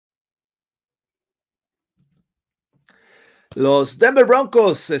Los Denver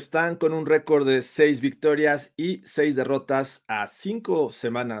Broncos están con un récord de 6 victorias y 6 derrotas a 5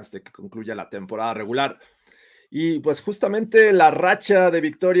 semanas de que concluya la temporada regular. Y pues justamente la racha de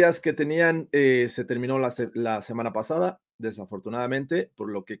victorias que tenían se terminó la semana pasada, desafortunadamente, por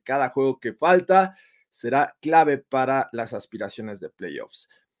lo que cada juego que falta será clave para las aspiraciones de playoffs.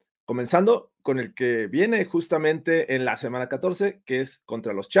 Comenzando con el que viene justamente en la semana 14, que es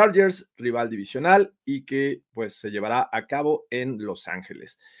contra los Chargers, rival divisional, y que pues se llevará a cabo en Los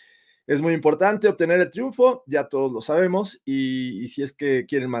Ángeles. Es muy importante obtener el triunfo, ya todos lo sabemos, y si es que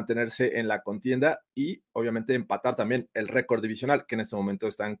quieren mantenerse en la contienda y obviamente empatar también el récord divisional, que en este momento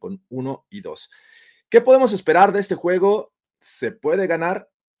están con 1-2. ¿Qué podemos esperar de este juego? ¿Se puede ganar?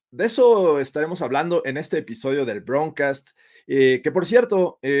 De eso estaremos hablando en este episodio del Broncast, que por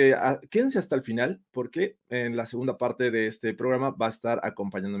cierto, quédense hasta el final, porque en la segunda parte de este programa va a estar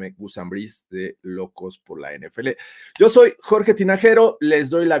acompañándome Gus Ambriz de Locos por la NFL. Yo soy Jorge Tinajero, les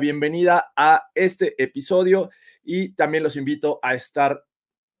doy la bienvenida a este episodio y también los invito a estar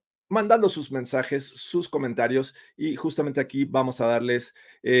mandando sus mensajes, sus comentarios, y justamente aquí vamos a darles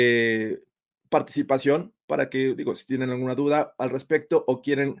participación para que, digo, si tienen alguna duda al respecto o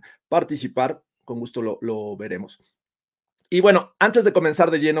quieren participar, con gusto lo veremos. Y bueno, antes de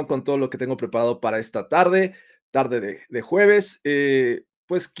comenzar de lleno con todo lo que tengo preparado para esta tarde de jueves,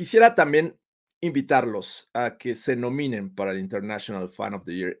 pues quisiera también invitarlos a que se nominen para el International Fan of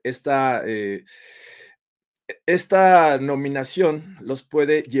the Year. Esta nominación los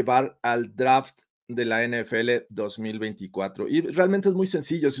puede llevar al draft de la NFL 2024. Y realmente es muy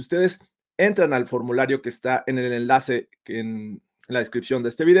sencillo. Si ustedes entran al formulario que está en el enlace en la descripción de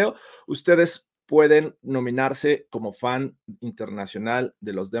este video, ustedes pueden nominarse como fan internacional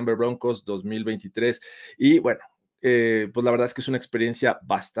de los Denver Broncos 2023. Y bueno, pues la verdad es que es una experiencia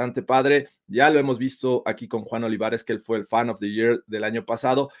bastante padre. Ya lo hemos visto aquí con Juan Olivares, que él fue el Fan of the Year del año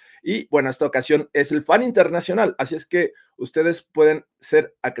pasado. Y bueno, esta ocasión es el fan internacional. Así es que ustedes pueden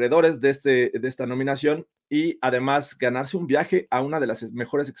ser acreedores de esta nominación y además ganarse un viaje a una de las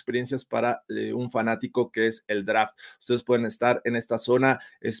mejores experiencias para un fanático, que es el draft. Ustedes pueden estar en esta zona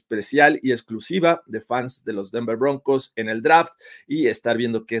especial y exclusiva de fans de los Denver Broncos en el draft y estar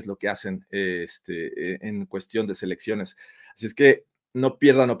viendo qué es lo que hacen en cuestión de selecciones. Así es que no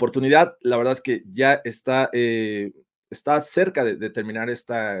pierdan oportunidad. La verdad es que ya está cerca de terminar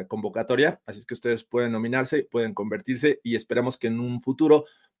esta convocatoria, así es que ustedes pueden nominarse, pueden convertirse y esperamos que en un futuro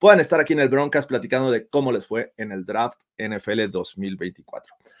puedan estar aquí en el Broncast platicando de cómo les fue en el draft NFL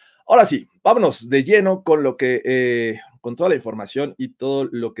 2024. Ahora sí, vámonos de lleno con con toda la información y todo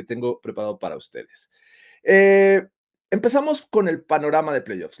lo que tengo preparado para ustedes. Empezamos con el panorama de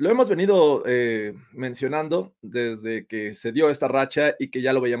playoffs. Lo hemos venido mencionando desde que se dio esta racha y que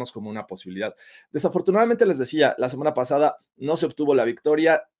ya lo veíamos como una posibilidad. Desafortunadamente, les decía, la semana pasada no se obtuvo la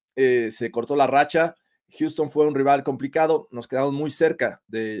victoria, se cortó la racha. Houston fue un rival complicado, nos quedamos muy cerca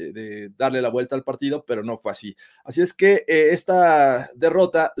de darle la vuelta al partido, pero no fue así. Así es que esta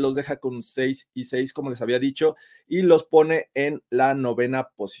derrota los deja con 6-6, como les había dicho, y los pone en la 9ª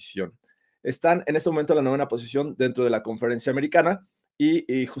posición. Están en este momento en la 9ª posición dentro de la conferencia americana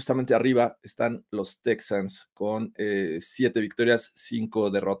y justamente arriba están los Texans con 7 victorias, 5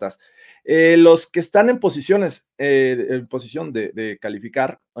 derrotas. Los que están en posición de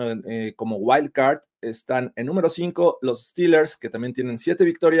calificar como wild card están en número 5 los Steelers, que también tienen 7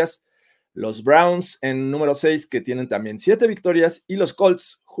 victorias, los Browns en número 6, que tienen también 7 victorias, y los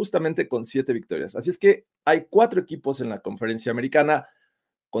Colts justamente con 7 victorias. Así es que hay 4 equipos en la conferencia americana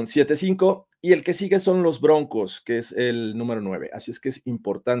con 7-5, y el que sigue son los Broncos, que es el número 9. Así es que es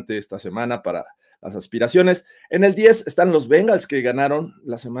importante esta semana para las aspiraciones. En el 10 están los Bengals, que ganaron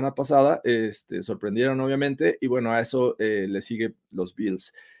la semana pasada, sorprendieron obviamente, y bueno, a eso le sigue los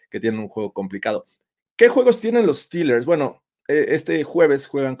Bills, que tienen un juego complicado. ¿Qué juegos tienen los Steelers? Bueno, este jueves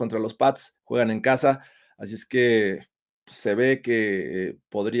juegan contra los Pats, juegan en casa, así es que se ve que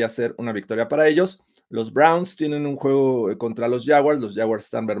podría ser una victoria para ellos. Los Browns tienen un juego contra los Jaguars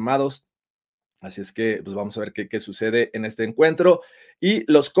están mermados, así es que pues vamos a ver qué sucede en este encuentro. Y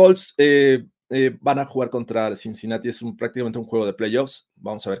los Colts van a jugar contra Cincinnati, es prácticamente un juego de playoffs,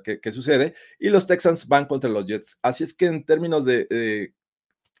 vamos a ver qué sucede. Y los Texans van contra los Jets, así es que en términos de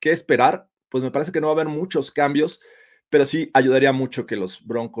qué esperar, pues me parece que no va a haber muchos cambios, pero sí ayudaría mucho que los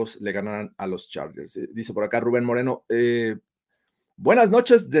Broncos le ganaran a los Chargers. Dice por acá Rubén Moreno, buenas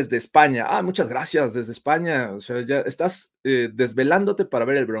noches desde España. Muchas gracias desde España. O sea, ya estás desvelándote para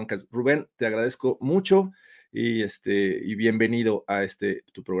ver el Broncas. Rubén, te agradezco mucho y bienvenido a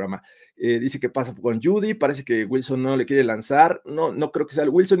tu programa. Dice que pasa con Judy, parece que Wilson no le quiere lanzar, no creo que sea el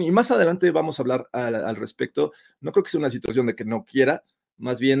Wilson, y más adelante vamos a hablar al respecto. No creo que sea una situación de que no quiera,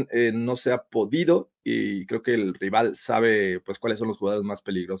 más bien no se ha podido, y creo que el rival sabe pues cuáles son los jugadores más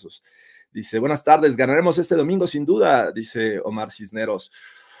peligrosos. Dice, buenas tardes, ganaremos este domingo sin duda, dice Omar Cisneros.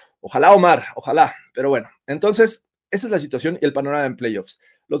 Ojalá, Omar, ojalá, pero bueno, entonces esa es la situación y el panorama en playoffs.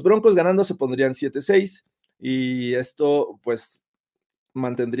 Los Broncos ganando se pondrían 7-6 y esto pues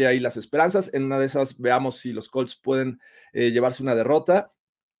mantendría ahí las esperanzas. En una de esas veamos si los Colts pueden llevarse una derrota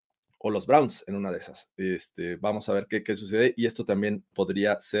o los Browns en una de esas. Vamos a ver qué sucede y esto también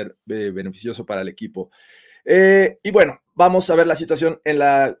podría ser beneficioso para el equipo. Y bueno, vamos a ver la situación en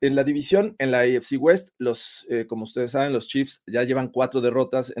la división, en la AFC West. Como ustedes saben, los Chiefs ya llevan 4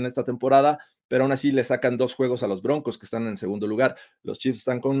 derrotas en esta temporada, pero aún así le sacan 2 juegos a los Broncos, que están en segundo lugar. Los Chiefs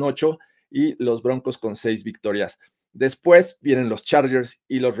están con 8 y los Broncos con 6 victorias. Después vienen los Chargers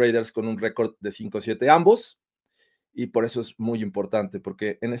y los Raiders con un récord de 5-7 ambos. Y por eso es muy importante,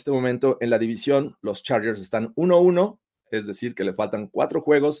 porque en este momento en la división los Chargers están 1-1, es decir, que le faltan 4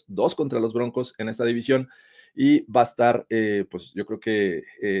 juegos, 2 contra los Broncos en esta división, y va a estar, pues yo creo que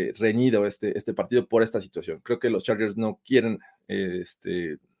reñido este partido por esta situación. Creo que los Chargers no quieren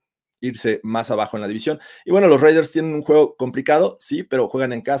irse más abajo en la división. Y bueno, los Raiders tienen un juego complicado, sí, pero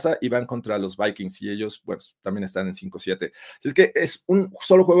juegan en casa y van contra los Vikings y ellos pues también están en 5-7. Así es que es un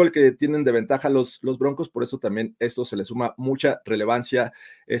solo juego el que tienen de ventaja los Broncos, por eso también esto se le suma mucha relevancia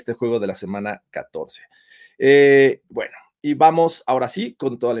este juego de la semana 14. Bueno, y vamos ahora sí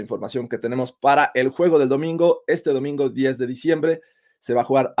con toda la información que tenemos para el juego del domingo. Este domingo 10 de diciembre se va a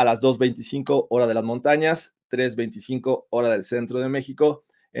jugar a las 2:25 hora de las montañas, 3:25 hora del centro de México,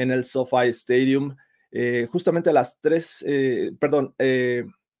 en el SoFi Stadium, justamente a las 3,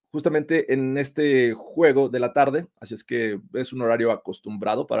 justamente en este juego de la tarde, así es que es un horario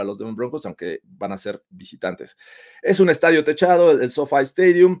acostumbrado para los Denver Broncos, aunque van a ser visitantes. Es un estadio techado, el SoFi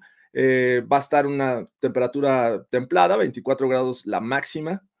Stadium, va a estar una temperatura templada, 24 grados la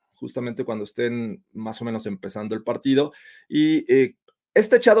máxima, justamente cuando estén más o menos empezando el partido, y es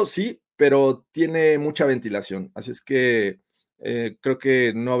techado, sí, pero tiene mucha ventilación, así es que creo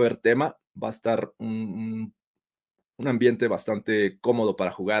que no va a haber tema, va a estar un ambiente bastante cómodo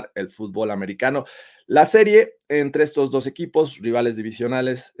para jugar el fútbol americano. La serie entre estos dos equipos, rivales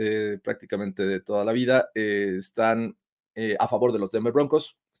divisionales prácticamente de toda la vida, están a favor de los Denver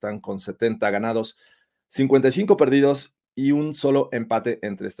Broncos, están con 70 ganados, 55 perdidos y un solo empate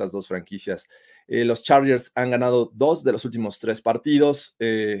entre estas dos franquicias. Los Chargers han ganado 2 de los últimos 3 partidos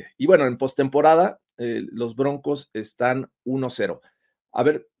y bueno, en postemporada los Broncos están 1-0. A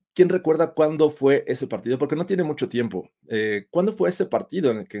ver, ¿quién recuerda cuándo fue ese partido? Porque no tiene mucho tiempo. ¿Cuándo fue ese partido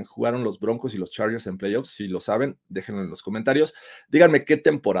en el que jugaron los Broncos y los Chargers en playoffs? Si lo saben, déjenlo en los comentarios. Díganme qué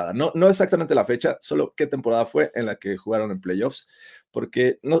temporada. No exactamente la fecha, solo qué temporada fue en la que jugaron en playoffs,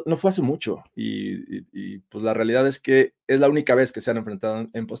 porque no fue hace mucho. Y pues la realidad es que es la única vez que se han enfrentado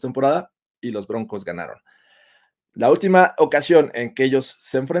en postemporada y los Broncos ganaron. La última ocasión en que ellos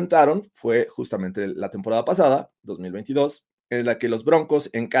se enfrentaron fue justamente la temporada pasada, 2022, en la que los Broncos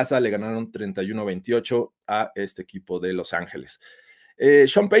en casa le ganaron 31-28 a este equipo de Los Ángeles.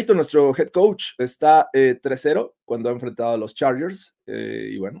 Sean Payton, nuestro head coach, está 3-0 cuando ha enfrentado a los Chargers,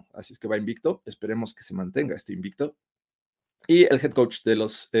 y bueno, así es que va invicto. Esperemos que se mantenga este invicto. Y el head coach de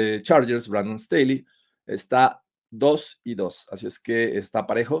los Chargers, Brandon Staley, está 2-2, así es que está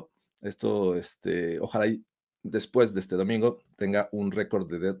parejo. Esto, ojalá y después de este domingo tenga un récord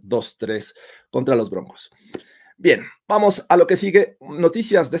de 2-3 contra los Broncos. Bien, vamos a lo que sigue.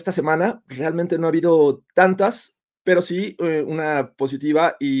 Noticias de esta semana. Realmente no ha habido tantas, pero sí una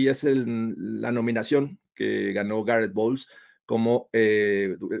positiva, y es la nominación que ganó Garrett Bowles como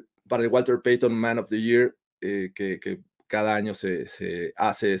para el Walter Payton Man of the Year, que cada año se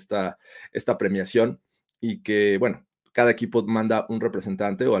hace esta premiación, y que, bueno, cada equipo manda un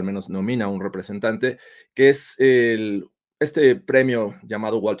representante, o al menos nomina un representante, que es este premio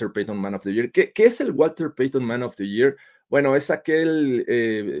llamado Walter Payton Man of the Year. ¿Qué es el Walter Payton Man of the Year? Bueno, es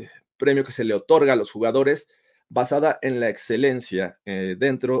aquel premio que se le otorga a los jugadores basada en la excelencia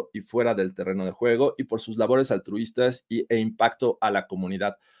dentro y fuera del terreno de juego y por sus labores altruistas e impacto a la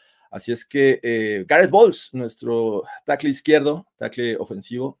comunidad. Así es que Garrett Bowles, nuestro tackle izquierdo, tackle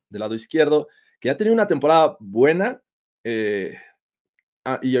ofensivo del lado izquierdo, que ha tenido una temporada buena,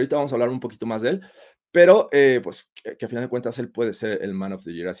 y ahorita vamos a hablar un poquito más de él, pero pues que a final de cuentas él puede ser el Man of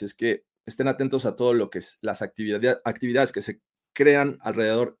the Year. Así es que estén atentos a todo lo que es las actividades que se crean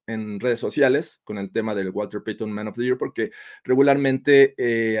alrededor en redes sociales con el tema del Walter Payton Man of the Year, porque regularmente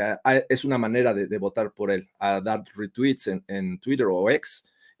es una manera de votar por él, a dar retweets en Twitter o X.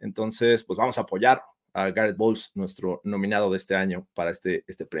 Entonces, pues vamos a apoyar a Garrett Bowles, nuestro nominado de este año para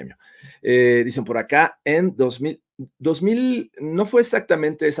este premio. Dicen por acá, en 2000, no fue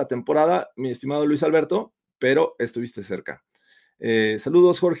exactamente esa temporada, mi estimado Luis Alberto, pero estuviste cerca.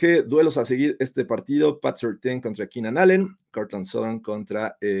 Saludos, Jorge. Duelos a seguir este partido: Pat Surtain contra Keenan Allen, Cortland Sutton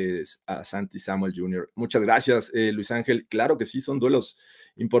contra Asante Samuel Jr. Muchas gracias, Luis Ángel. Claro que sí, son duelos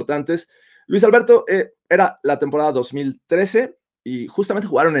importantes. Luis Alberto, era la temporada 2013 y justamente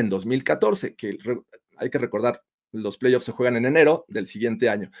jugaron en 2014, que hay que recordar, los playoffs se juegan en enero del siguiente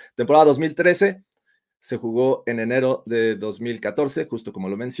año. Temporada 2013 se jugó en enero de 2014, justo como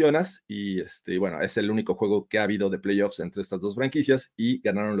lo mencionas, y bueno, es el único juego que ha habido de playoffs entre estas dos franquicias, y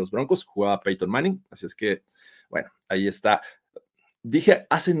ganaron los Broncos, jugaba Peyton Manning, así es que, bueno, ahí está. Dije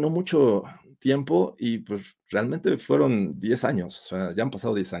hace no mucho tiempo, y pues realmente fueron 10 años, o sea, ya han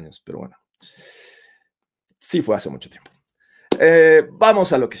pasado 10 años, pero bueno, sí fue hace mucho tiempo.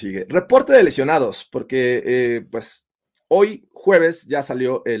 Vamos a lo que sigue. Reporte de lesionados, porque pues hoy jueves ya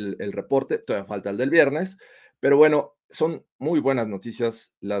salió el reporte, todavía falta el del viernes, pero bueno, son muy buenas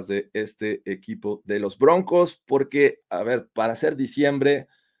noticias las de este equipo de los Broncos, porque, a ver, para hacer diciembre,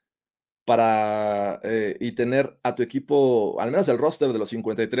 y tener a tu equipo, al menos el roster de los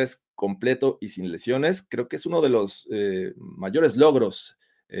 53 completo y sin lesiones, creo que es uno de los mayores logros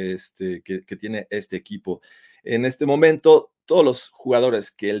que tiene este equipo. En este momento, todos los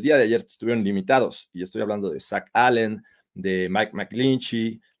jugadores que el día de ayer estuvieron limitados, y estoy hablando de Zach Allen, de Mike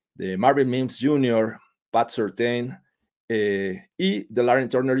McGlinchey, de Marvin Mims Jr., Pat Surtain y de Larry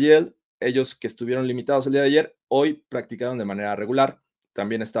Turner Yell, ellos que estuvieron limitados el día de ayer, hoy practicaron de manera regular.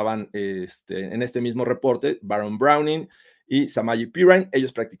 También estaban en este mismo reporte Baron Browning y Samaje Perine.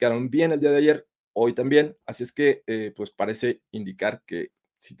 Ellos practicaron bien el día de ayer, hoy también. Así es que pues parece indicar que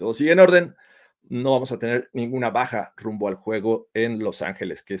si todo sigue en orden, no vamos a tener ninguna baja rumbo al juego en Los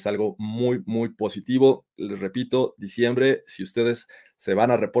Ángeles, que es algo muy, muy positivo. Les repito, diciembre, si ustedes se van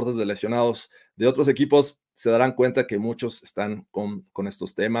a reportes de lesionados de otros equipos, se darán cuenta que muchos están con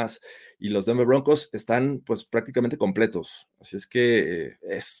estos temas, y los Denver Broncos están pues prácticamente completos. Así es que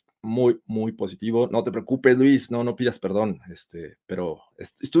es muy, muy positivo. No te preocupes, Luis, no pidas perdón, pero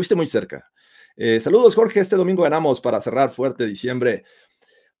estuviste muy cerca. Saludos, Jorge. Este domingo ganamos para cerrar fuerte diciembre.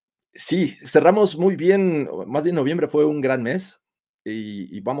 Sí, cerramos muy bien, más bien noviembre fue un gran mes,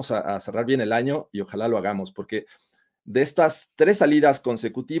 y vamos a cerrar bien el año, y ojalá lo hagamos, porque de estas 3 salidas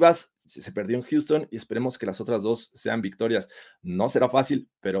consecutivas se perdió en Houston, y esperemos que las otras 2 sean victorias. No será fácil,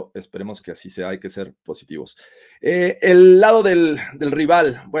 pero esperemos que así sea, hay que ser positivos. El lado del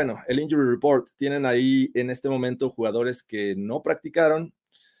rival, bueno, el Injury Report, tienen ahí en este momento jugadores que no practicaron,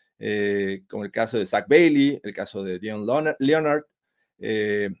 como el caso de Zach Bailey, el caso de Dion Leonard,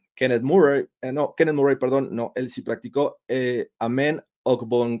 Kenneth Murray, perdón, no, él sí practicó, Amen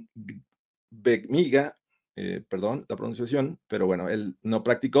Ogbongbemiga, perdón la pronunciación, pero bueno, él no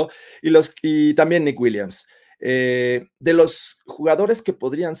practicó, y también Nick Williams. De los jugadores que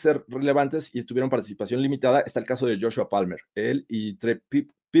podrían ser relevantes y tuvieron participación limitada, está el caso de Joshua Palmer. Él y Trey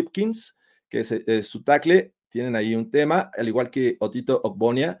Pipkins, que es su tackle, tienen ahí un tema, al igual que Otito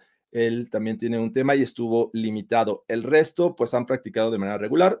Ogbonia. Él también tiene un tema y estuvo limitado. El resto, pues han practicado de manera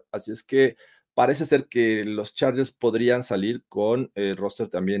regular, así es que parece ser que los Chargers podrían salir con el roster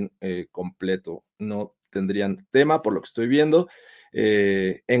también completo. No tendrían tema, por lo que estoy viendo,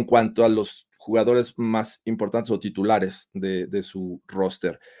 en cuanto a los jugadores más importantes o titulares de su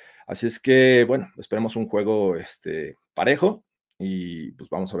roster. Así es que, bueno, esperemos un juego parejo, y pues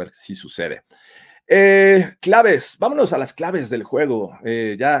vamos a ver si sucede. Claves, vámonos a las claves del juego.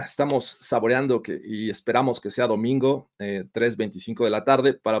 Ya estamos saboreando y esperamos que sea domingo, 3:25 de la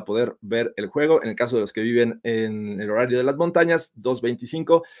tarde, para poder ver el juego. En el caso de los que viven en el horario de las montañas,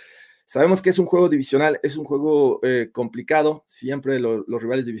 2:25. Sabemos que es un juego divisional, es un juego complicado. Siempre los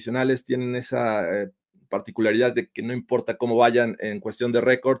rivales divisionales tienen esa particularidad de que no importa cómo vayan en cuestión de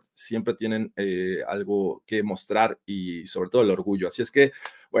récord, siempre tienen algo que mostrar, y sobre todo el orgullo. Así es que,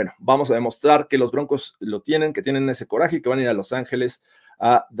 bueno, vamos a demostrar que los Broncos lo tienen, que tienen ese coraje y que van a ir a Los Ángeles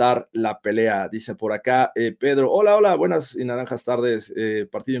a dar la pelea. Dice por acá Pedro, hola, buenas y naranjas tardes,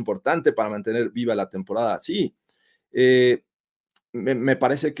 partido importante para mantener viva la temporada. Sí, me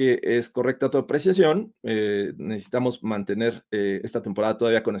parece que es correcta tu apreciación. Necesitamos mantener esta temporada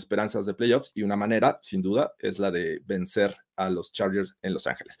todavía con esperanzas de playoffs y una manera, sin duda, es la de vencer a los Chargers en Los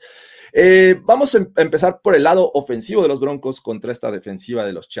Ángeles. Vamos a empezar por el lado ofensivo de los Broncos contra esta defensiva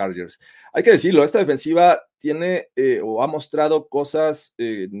de los Chargers. Hay que decirlo, esta defensiva tiene o ha mostrado cosas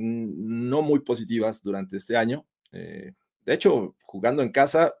no muy positivas durante este año. De hecho, jugando en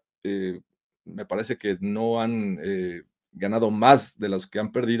casa, me parece que no han ganado más de los que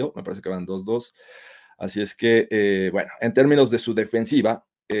han perdido, me parece que van 2-2, así es que, bueno, en términos de su defensiva,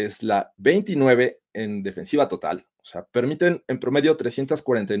 es la 29 en defensiva total, o sea, permiten en promedio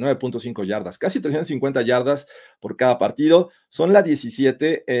 349.5 yardas, casi 350 yardas por cada partido, son la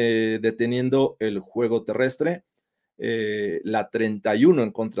 17 deteniendo el juego terrestre, la 31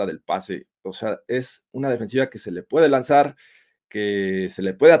 en contra del pase, o sea, es una defensiva que se le puede lanzar, que se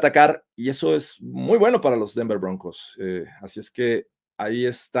le puede atacar y eso es muy bueno para los Denver Broncos. Así es que ahí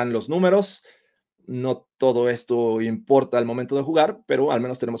están los números. No todo esto importa al momento de jugar, pero al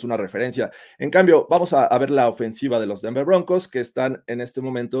menos tenemos una referencia. En cambio, vamos a ver la ofensiva de los Denver Broncos, que están en este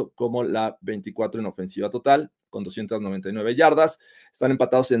momento como la 24 en ofensiva total, con 299 yardas. Están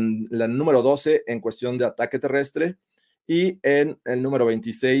empatados en la número 12 en cuestión de ataque terrestre y en el número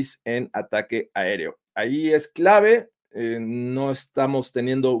 26 en ataque aéreo. Ahí es clave. No estamos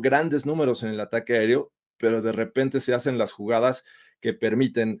teniendo grandes números en el ataque aéreo, pero de repente se hacen las jugadas que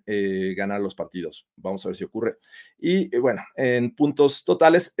permiten ganar los partidos. Vamos a ver si ocurre. Y bueno, en puntos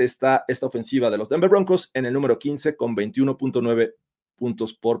totales está esta ofensiva de los Denver Broncos en el número 15 con 21.9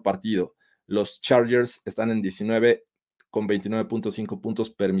 puntos por partido. Los Chargers están en 19 con 29.5 puntos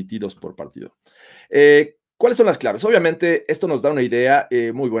permitidos por partido. ¿Cuáles son las claves? Obviamente, esto nos da una idea.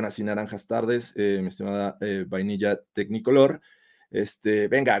 Muy buenas y naranjas tardes, mi estimada vainilla Technicolor.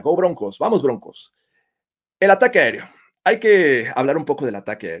 Venga, go Broncos, vamos Broncos. El ataque aéreo. Hay que hablar un poco del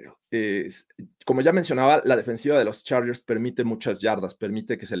ataque aéreo. Como ya mencionaba, la defensiva de los Chargers permite muchas yardas,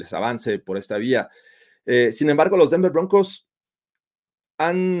 permite que se les avance por esta vía. Sin embargo, los Denver Broncos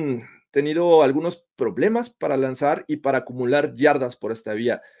han tenido algunos problemas para lanzar y para acumular yardas por esta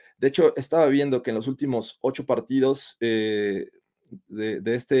vía. De hecho, estaba viendo que en los últimos 8 partidos de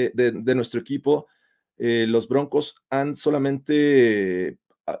nuestro equipo, los Broncos han solamente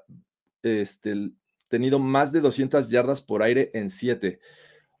tenido más de 200 yardas por aire en 7.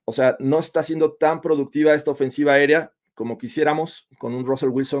 O sea, no está siendo tan productiva esta ofensiva aérea como quisiéramos, con un Russell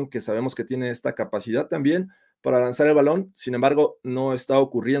Wilson que sabemos que tiene esta capacidad también para lanzar el balón. Sin embargo, no está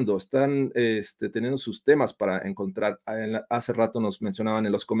ocurriendo. Están teniendo sus temas para encontrar. Hace rato nos mencionaban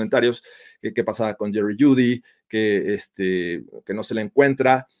en los comentarios qué pasaba con Jerry Jeudy, que no se le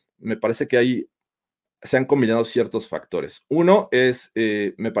encuentra. Me parece que ahí se han combinado ciertos factores. Uno es,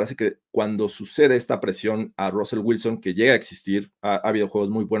 me parece que cuando sucede esta presión a Russell Wilson, que llega a existir, ha habido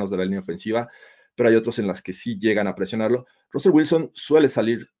juegos muy buenos de la línea ofensiva, pero hay otros en las que sí llegan a presionarlo. Russell Wilson suele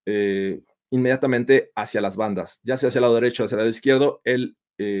salir inmediatamente hacia las bandas, ya sea hacia el lado derecho o hacia el lado izquierdo, él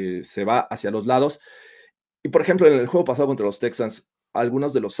se va hacia los lados. Y por ejemplo, en el juego pasado contra los Texans,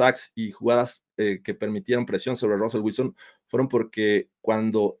 algunos de los sacks y jugadas que permitieron presión sobre Russell Wilson fueron porque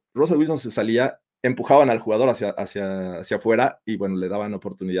cuando Russell Wilson se salía, empujaban al jugador hacia afuera y bueno, le daban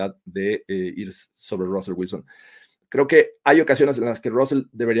oportunidad de ir sobre Russell Wilson. Creo que hay ocasiones en las que Russell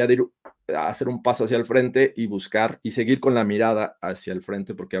debería de ir a hacer un paso hacia el frente y buscar y seguir con la mirada hacia el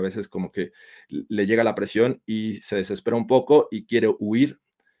frente, porque a veces como que le llega la presión y se desespera un poco y quiere huir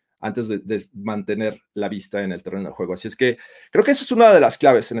antes de mantener la vista en el terreno de juego. Así es que creo que eso es una de las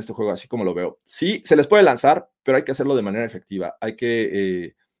claves en este juego, así como lo veo. Sí, se les puede lanzar, pero hay que hacerlo de manera efectiva. Hay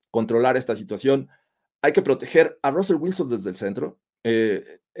que controlar esta situación. Hay que proteger a Russell Wilson desde el centro.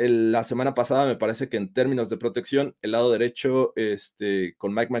 La semana pasada me parece que en términos de protección, el lado derecho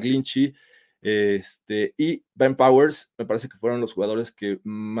con Mike McGlinchey y Ben Powers, me parece que fueron los jugadores que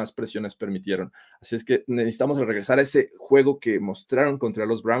más presiones permitieron. Así es que necesitamos regresar a ese juego que mostraron contra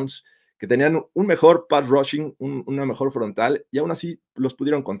los Browns, que tenían un mejor pass rushing, una mejor frontal, y aún así los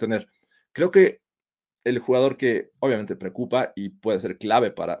pudieron contener. Creo que el jugador que obviamente preocupa y puede ser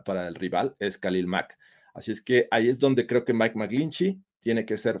clave para el rival es Khalil Mack. Así es que ahí es donde creo que Mike McGlinchey tiene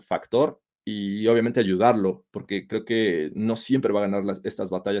que ser factor y obviamente ayudarlo, porque creo que no siempre va a ganar estas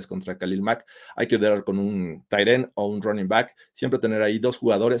batallas contra Khalil Mack. Hay que ayudar con un tight end o un running back, siempre tener ahí 2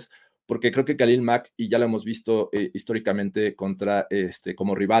 jugadores, porque creo que Khalil Mack, y ya lo hemos visto históricamente contra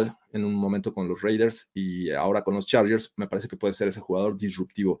como rival en un momento con los Raiders y ahora con los Chargers, me parece que puede ser ese jugador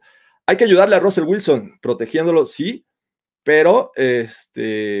disruptivo. Hay que ayudarle a Russell Wilson, protegiéndolo, sí, pero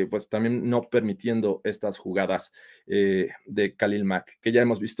pues también no permitiendo estas jugadas de Khalil Mack, que ya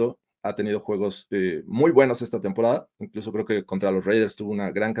hemos visto ha tenido juegos muy buenos esta temporada. Incluso creo que contra los Raiders tuvo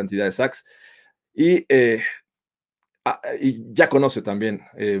una gran cantidad de sacks. Y ya conoce también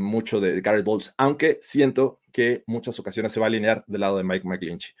mucho de Garrett Bowles, aunque siento que muchas ocasiones se va a alinear del lado de Mike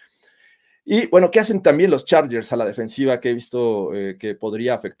McGlinchey. Y bueno, ¿qué hacen también los Chargers a la defensiva que he visto que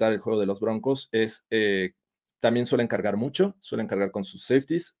podría afectar el juego de los Broncos? También suelen cargar mucho, suelen cargar con sus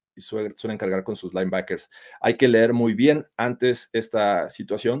safeties y suelen cargar con sus linebackers. Hay que leer muy bien antes esta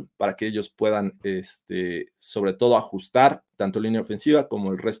situación para que ellos puedan, sobre todo, ajustar tanto línea ofensiva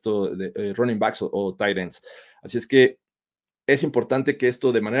como el resto de running backs o tight ends. Así es que es importante que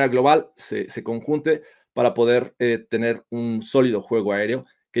esto de manera global se conjunte para poder tener un sólido juego aéreo,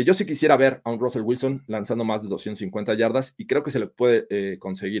 que yo sí quisiera ver a un Russell Wilson lanzando más de 250 yardas y creo que se le puede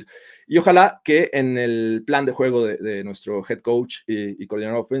conseguir. Y ojalá que en el plan de juego de nuestro head coach y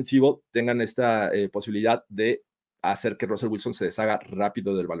coordinador ofensivo tengan esta posibilidad de hacer que Russell Wilson se deshaga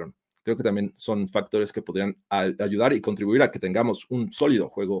rápido del balón. Creo que también son factores que podrían ayudar y contribuir a que tengamos un sólido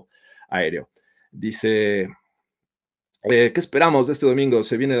juego aéreo. Dice... ¿qué esperamos de este domingo?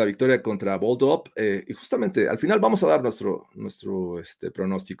 Se viene la victoria contra Bold y justamente al final vamos a dar nuestro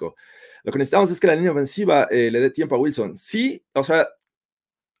pronóstico. Lo que necesitamos es que la línea ofensiva le dé tiempo a Wilson. Sí, o sea,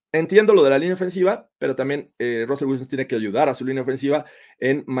 entiendo lo de la línea ofensiva, pero también Russell Wilson tiene que ayudar a su línea ofensiva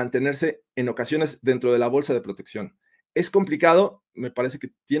en mantenerse en ocasiones dentro de la bolsa de protección. Es complicado, me parece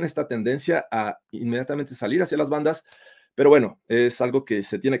que tiene esta tendencia a inmediatamente salir hacia las bandas, pero bueno, es algo que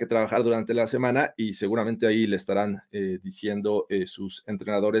se tiene que trabajar durante la semana y seguramente ahí le estarán diciendo sus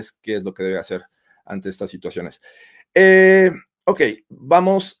entrenadores qué es lo que debe hacer ante estas situaciones. Ok,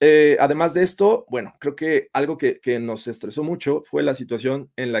 vamos, además de esto, bueno, creo que algo que nos estresó mucho fue la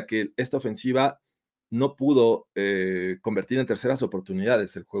situación en la que esta ofensiva no pudo convertir en terceras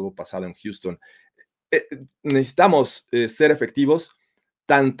oportunidades el juego pasado en Houston. Necesitamos ser efectivos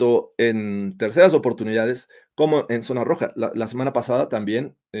tanto en terceras oportunidades como en zona roja. La semana pasada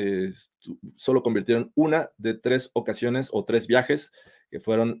también solo convirtieron una de 3 ocasiones o 3 viajes que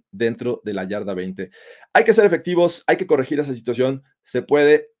fueron dentro de la yarda 20. Hay que ser efectivos, hay que corregir esa situación, se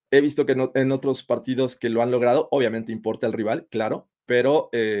puede. He visto que en otros partidos que lo han logrado, obviamente importa el rival, claro, pero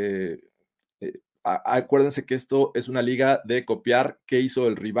acuérdense que esto es una liga de copiar qué hizo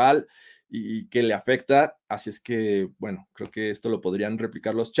el rival y que le afecta, así es que, bueno, creo que esto lo podrían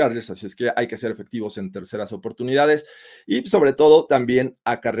replicar los Chargers, así es que hay que ser efectivos en terceras oportunidades y sobre todo también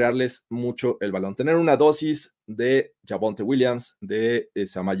acarrearles mucho el balón, tener una dosis de Javonte Williams, de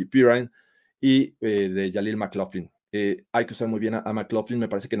Samaje Perine y de Jaleel McLaughlin. Hay que usar muy bien a McLaughlin, me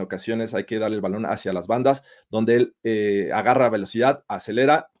parece que en ocasiones hay que darle el balón hacia las bandas, donde él agarra velocidad,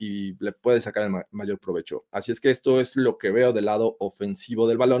 acelera y le puede sacar el mayor provecho. Así es que esto es lo que veo del lado ofensivo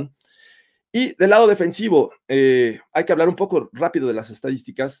del balón. Y del lado defensivo, hay que hablar un poco rápido de las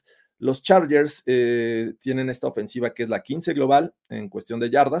estadísticas. Los Chargers tienen esta ofensiva que es la 15 global en cuestión de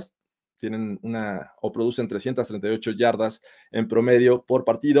yardas. Tienen producen 338 yardas en promedio por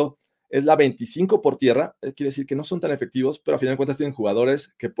partido. Es la 25 por tierra. Quiere decir que no son tan efectivos, pero a final de cuentas tienen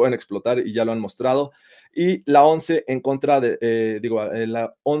jugadores que pueden explotar y ya lo han mostrado. Y la 11 en contra de,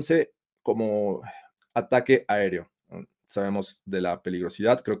 la 11 como ataque aéreo. Sabemos de la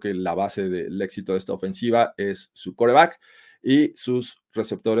peligrosidad. Creo que la base del éxito de esta ofensiva es su quarterback y sus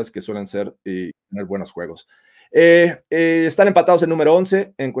receptores que suelen ser y tener buenos juegos. Están empatados en número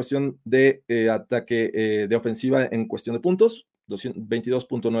 11 en cuestión de ataque de ofensiva en cuestión de puntos.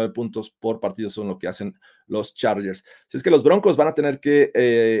 22.9 puntos por partido son lo que hacen los Chargers. Si es que los Broncos van a tener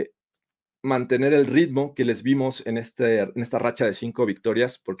que mantener el ritmo que les vimos en esta racha de 5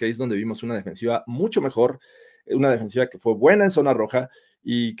 victorias, porque ahí es donde vimos una defensiva mucho mejor, una defensiva que fue buena en zona roja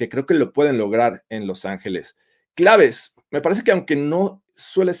y que creo que lo pueden lograr en Los Ángeles. Claves, me parece que aunque no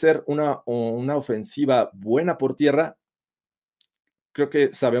suele ser una ofensiva buena por tierra, creo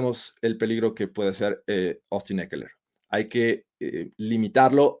que sabemos el peligro que puede ser Austin Ekeler. Hay que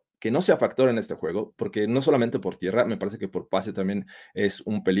limitarlo, que no sea factor en este juego, porque no solamente por tierra, me parece que por pase también es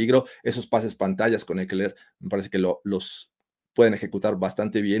un peligro. Esos pases pantallas con Ekeler, me parece que los pueden ejecutar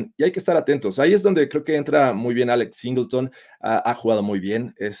bastante bien y hay que estar atentos. Ahí es donde creo que entra muy bien Alex Singleton, ha jugado muy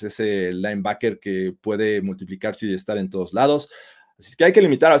bien, es ese linebacker que puede multiplicarse y estar en todos lados. Así es que hay que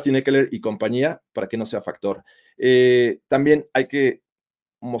limitar a Austin Ekeler y compañía para que no sea factor. También hay que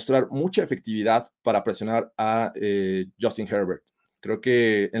mostrar mucha efectividad para presionar a Justin Herbert. Creo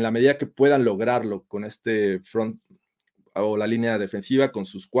que en la medida que puedan lograrlo con este front o la línea defensiva, con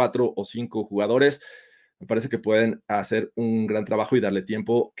sus 4 o 5 jugadores, me parece que pueden hacer un gran trabajo y darle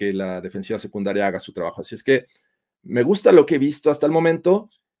tiempo que la defensiva secundaria haga su trabajo. Así es que me gusta lo que he visto hasta el momento.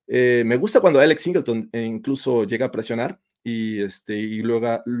 Me gusta cuando Alex Singleton incluso llega a presionar. y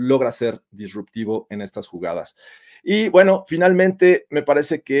logra ser disruptivo en estas jugadas. Y bueno, finalmente me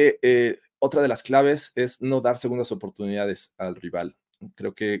parece que otra de las claves es no dar segundas oportunidades al rival.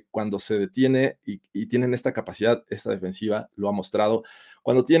 Creo que cuando se detiene y tienen esta capacidad, esta defensiva lo ha mostrado,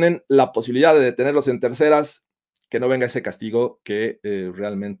 cuando tienen la posibilidad de detenerlos en terceras, que no venga ese castigo, que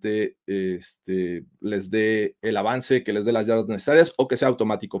realmente les dé el avance, que les dé las yardas necesarias o que sea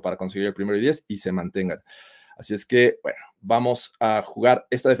automático para conseguir el 1 y 10 y se mantengan. Así es que, bueno, vamos a jugar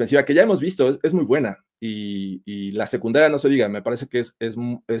esta defensiva que ya hemos visto, es muy buena y la secundaria no se diga, me parece que es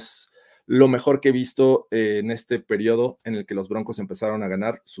lo mejor que he visto en este periodo en el que los Broncos empezaron a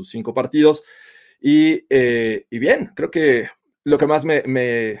ganar sus 5 partidos y bien, creo que lo que más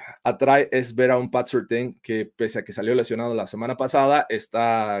me atrae es ver a un Pat Surtain que pese a que salió lesionado la semana pasada,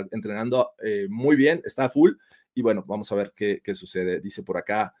 está entrenando muy bien, está full y bueno, vamos a ver qué sucede. Dice por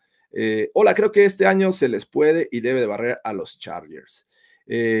acá, hola, creo que este año se les puede y debe de barrer a los Chargers.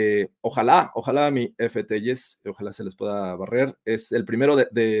 Ojalá mi FTYs, ojalá se les pueda barrer. Es el primero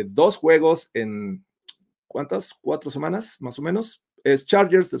de 2 juegos en ¿cuántas? 4 semanas más o menos. Es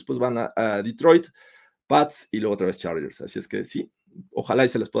Chargers, después van a Detroit, Pats y luego otra vez Chargers. Así es que sí, ojalá y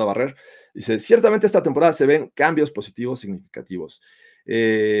se les pueda barrer. Dice, ciertamente esta temporada se ven cambios positivos significativos.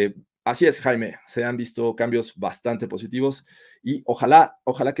 Así es, Jaime, se han visto cambios bastante positivos y ojalá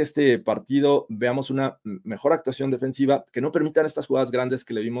que este partido veamos una mejor actuación defensiva, que no permitan estas jugadas grandes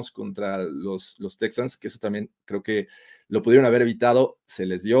que le vimos contra los Texans, que eso también creo que lo pudieron haber evitado, se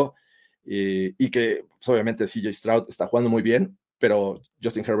les dio, y que pues, obviamente CJ Stroud está jugando muy bien, pero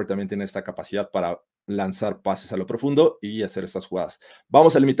Justin Herbert también tiene esta capacidad para lanzar pases a lo profundo y hacer estas jugadas.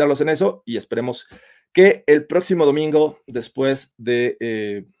 Vamos a limitarlos en eso y esperemos que el próximo domingo, después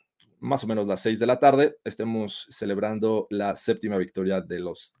de más o menos las 6 de la tarde, estemos celebrando la 7ª victoria de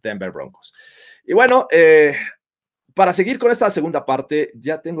los Denver Broncos. Y bueno, para seguir con esta segunda parte,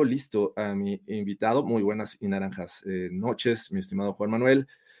 ya tengo listo a mi invitado. Muy buenas y naranjas noches, mi estimado Juan Manuel.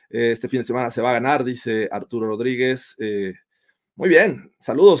 Este fin de semana se va a ganar, dice Arturo Rodríguez. Muy bien,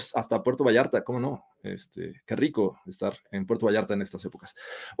 saludos hasta Puerto Vallarta, ¿cómo no? Qué rico estar en Puerto Vallarta en estas épocas.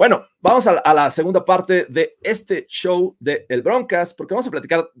 Bueno, vamos a la segunda parte de este show de el Broncast, porque vamos a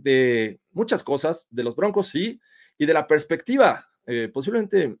platicar de muchas cosas, de los Broncos, sí, y de la perspectiva,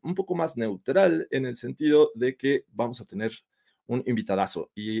 posiblemente un poco más neutral, en el sentido de que vamos a tener un invitadazo,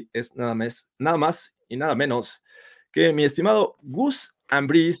 y es nada más y nada menos que mi estimado Gus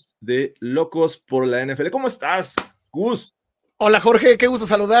Ambriz de Locos por la NFL. ¿Cómo estás, Gus? Hola Jorge, qué gusto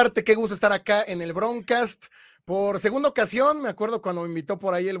saludarte, qué gusto estar acá en el Broncast por segunda ocasión. Me acuerdo cuando me invitó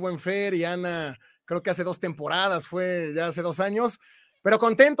por ahí el buen Fer y Ana, creo que hace 2 temporadas, fue ya hace 2 años, pero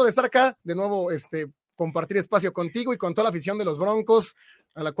contento de estar acá de nuevo, compartir espacio contigo y con toda la afición de los Broncos,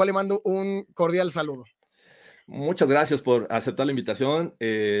 a la cual le mando un cordial saludo. Muchas gracias por aceptar la invitación.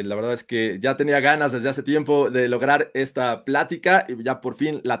 La verdad es que ya tenía ganas desde hace tiempo de lograr esta plática y ya por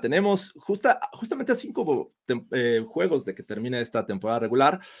fin la tenemos justamente a 5 juegos de que termine esta temporada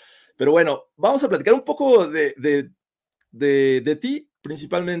regular. Pero bueno, vamos a platicar un poco de ti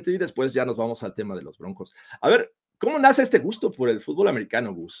principalmente y después ya nos vamos al tema de los Broncos. A ver, ¿cómo nace este gusto por el fútbol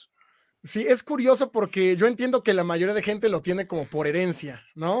americano, Gus? Sí, es curioso porque yo entiendo que la mayoría de gente lo tiene como por herencia,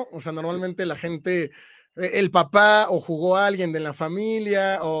 ¿no? O sea, normalmente la gente, el papá o jugó a alguien de la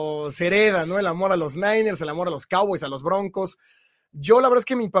familia o se hereda, ¿no? El amor a los Niners, el amor a los Cowboys, a los Broncos. Yo la verdad es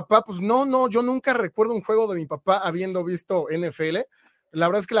que mi papá, pues no, yo nunca recuerdo un juego de mi papá habiendo visto NFL. La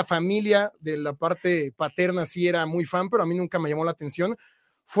verdad es que la familia de la parte paterna sí era muy fan, pero a mí nunca me llamó la atención.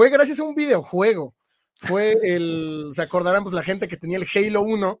 Fue gracias a un videojuego. Fue se acordarán pues la gente que tenía el Halo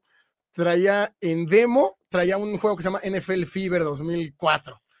 1, traía en demo, traía un juego que se llama NFL Fever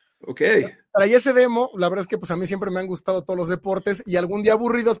 2004. Ok. Traía ese demo, la verdad es que pues a mí siempre me han gustado todos los deportes y algún día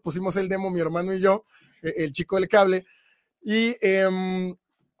aburridos pusimos el demo, mi hermano y yo, el chico del cable, y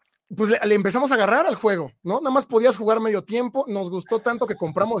pues le empezamos a agarrar al juego, ¿no? Nada más podías jugar medio tiempo, nos gustó tanto que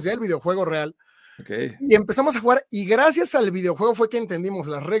compramos ya el videojuego real. Okay. Y empezamos a jugar y gracias al videojuego fue que entendimos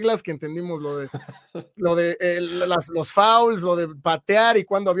las reglas, que entendimos los fouls, lo de patear y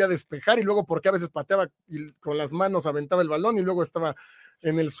cuándo había despejar y luego porque a veces pateaba y con las manos aventaba el balón y luego estaba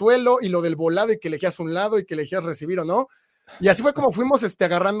en el suelo y lo del volado y que elegías un lado y que elegías recibir o no. Y así fue como fuimos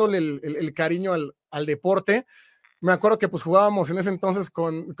agarrándole el cariño al deporte. Me acuerdo que pues jugábamos en ese entonces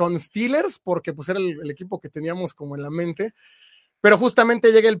con Steelers porque pues era el equipo que teníamos como en la mente. Pero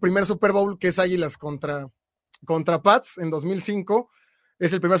justamente llega el primer Super Bowl, que es Águilas contra Pats en 2005.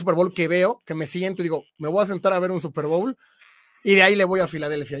 Es el primer Super Bowl que veo, que me siento y digo, me voy a sentar a ver un Super Bowl. Y de ahí le voy a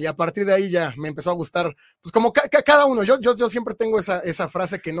Filadelfia. Y a partir de ahí ya me empezó a gustar. Pues como cada uno. Yo siempre tengo esa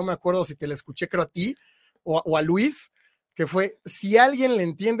frase que no me acuerdo si te la escuché, creo a ti o a Luis, que fue, si alguien le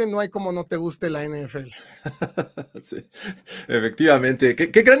entiende, no hay como no te guste la NFL. Sí, efectivamente.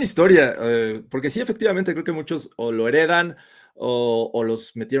 Qué gran historia, porque sí, efectivamente, creo que muchos o lo heredan o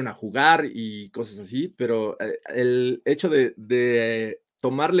los metieron a jugar y cosas así, pero el hecho de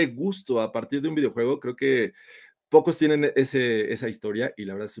tomarle gusto a partir de un videojuego, creo que pocos tienen esa historia y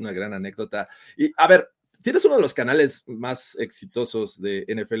la verdad es una gran anécdota. Y a ver, tienes uno de los canales más exitosos de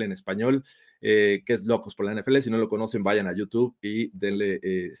NFL en español, que es Locos por la NFL. Si no lo conocen, vayan a YouTube y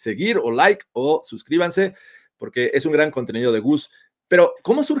denle seguir o like o suscríbanse, porque es un gran contenido de Gus. Pero,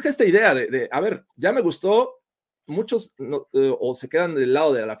 ¿cómo surge esta idea a ver, ya me gustó, muchos o se quedan del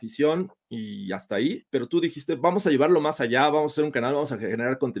lado de la afición y hasta ahí, pero tú dijiste, vamos a llevarlo más allá, vamos a hacer un canal, vamos a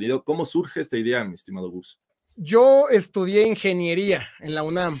generar contenido. ¿Cómo surge esta idea, mi estimado Gus? Yo estudié ingeniería en la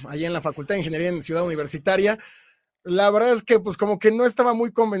UNAM, allá en la Facultad de Ingeniería en Ciudad Universitaria. La verdad es que pues como que no estaba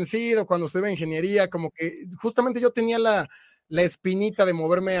muy convencido cuando estudié ingeniería, como que justamente yo tenía la espinita de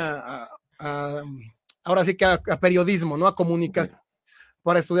moverme ahora sí que a periodismo, ¿no? A comunicación. Okay.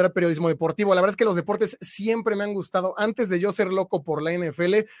 Para estudiar periodismo deportivo. La verdad es que los deportes siempre me han gustado. Antes de yo ser loco por la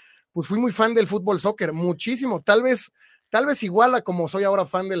NFL, pues fui muy fan del fútbol soccer, muchísimo. Tal vez igual a como soy ahora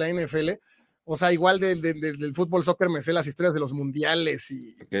fan de la NFL. O sea, igual del fútbol soccer me sé las historias de los mundiales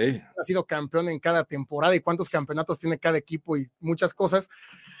y ha sido campeón en cada temporada y cuántos campeonatos tiene cada equipo y muchas cosas.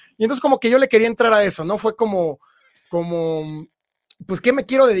 Y entonces como que yo le quería entrar a eso, ¿no? Fue como pues, ¿qué me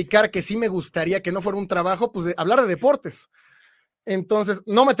quiero dedicar? Que sí me gustaría que no fuera un trabajo, pues de hablar de deportes. Entonces,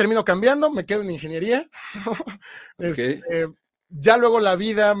 no me termino cambiando, me quedo en ingeniería. Ya luego la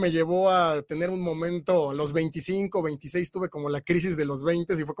vida me llevó a tener un momento, a los 25, 26, tuve como la crisis de los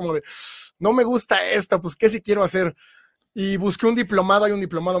 20 y fue como de, no me gusta esto, pues, ¿qué sí quiero hacer? Y busqué un diplomado, hay un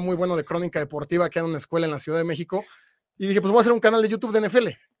diplomado muy bueno de crónica deportiva que hay en una escuela en la Ciudad de México, y dije, pues voy a hacer un canal de YouTube de NFL.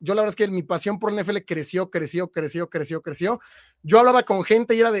 Yo la verdad es que mi pasión por NFL creció. Yo hablaba con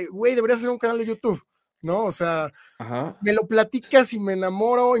gente y era de, güey, deberías hacer un canal de YouTube, ¿no? O sea, me lo platicas y me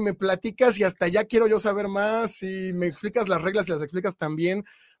enamoro y me platicas y hasta ya quiero yo saber más y me explicas las reglas y las explicas también.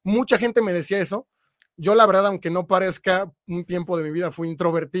 Mucha gente me decía eso. Yo la verdad, aunque no parezca, un tiempo de mi vida fui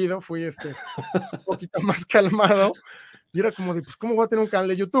introvertido, fui un poquito más calmado y era como de, pues, ¿cómo voy a tener un canal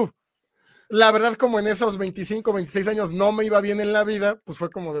de YouTube? La verdad, como en esos 25, 26 años no me iba bien en la vida, pues fue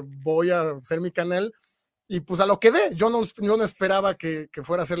como de, voy a hacer mi canal y pues a lo que dé. Yo no esperaba que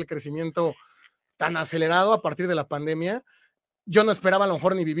fuera a hacer el crecimiento tan acelerado a partir de la pandemia. Yo no esperaba a lo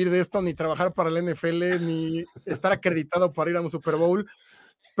mejor ni vivir de esto, ni trabajar para la NFL, ni estar acreditado para ir a un Super Bowl,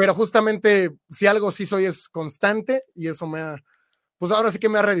 pero justamente si algo sí soy es constante y eso pues ahora sí que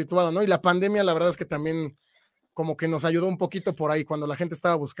me ha redituado, ¿no? Y la pandemia la verdad es que también como que nos ayudó un poquito por ahí, cuando la gente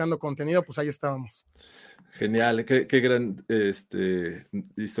estaba buscando contenido, pues ahí estábamos. Genial, qué gran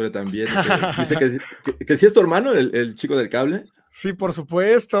historia también. Dice que sí es tu hermano, el chico del cable. Sí, por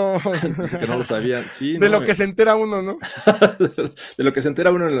supuesto. Dice que no lo sabían. Sí, de lo que se entera uno, ¿no? De lo que se entera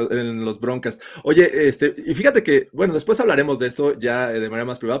uno en los Broncast. Oye, y fíjate que, bueno, después hablaremos de esto ya de manera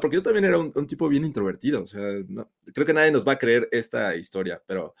más privada, porque yo también era un tipo bien introvertido. O sea, creo que nadie nos va a creer esta historia,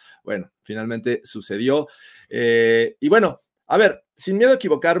 pero bueno, finalmente sucedió. Y bueno, a ver, sin miedo a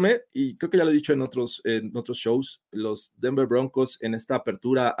equivocarme, y creo que ya lo he dicho en otros shows, los Denver Broncos en esta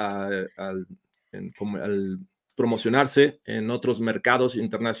apertura al promocionarse en otros mercados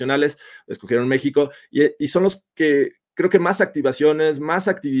internacionales, escogieron México, y son los que creo que más activaciones, más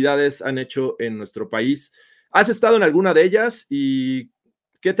actividades han hecho en nuestro país. ¿Has estado en alguna de ellas y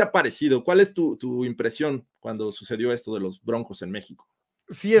qué te ha parecido? ¿Cuál es tu impresión cuando sucedió esto de los Broncos en México?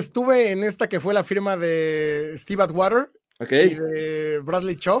 Sí, estuve en esta que fue la firma de Steve Atwater y de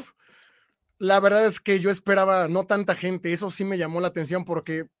Bradley Chubb. La verdad es que yo esperaba no tanta gente, eso sí me llamó la atención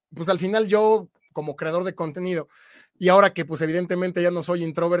porque pues al final yo como creador de contenido y ahora que pues evidentemente ya no soy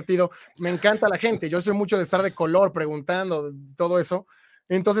introvertido, me encanta la gente, yo soy mucho de estar de color preguntando, todo eso,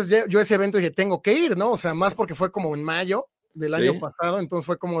 entonces yo ese evento dije, tengo que ir, ¿no? O sea, más porque fue como en mayo del año pasado, entonces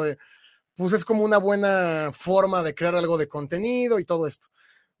fue como de, pues es como una buena forma de crear algo de contenido y todo esto.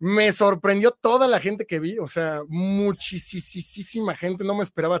 Me sorprendió toda la gente que vi, o sea, muchísima gente, no me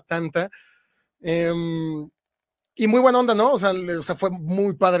esperaba tanta. Y muy buena onda, ¿no? O sea, fue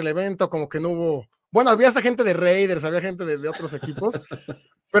muy padre el evento, como que no hubo, bueno, había esa gente de Raiders, había gente de otros equipos,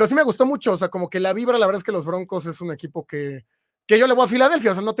 pero sí me gustó mucho, o sea, como que la vibra, la verdad es que los Broncos es un equipo que yo le voy a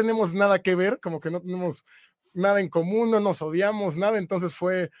Filadelfia, o sea, no tenemos nada que ver, como que no tenemos nada en común, no nos odiamos, nada, entonces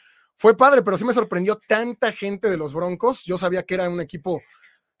fue padre, pero sí me sorprendió tanta gente de los Broncos. Yo sabía que era un equipo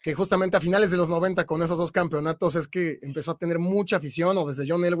que justamente a finales de los 90 con esos dos campeonatos es que empezó a tener mucha afición, o desde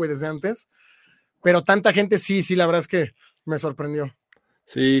John Elway desde antes, pero tanta gente sí, la verdad es que me sorprendió.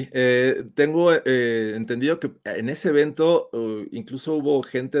 Sí, tengo entendido que en ese evento incluso hubo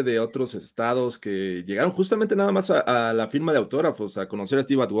gente de otros estados que llegaron justamente nada más a la firma de autógrafos, a conocer a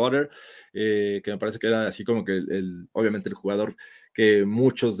Steve Atwater, que me parece que era así como que obviamente el jugador que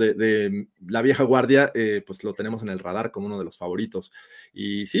muchos de la vieja guardia pues lo tenemos en el radar como uno de los favoritos.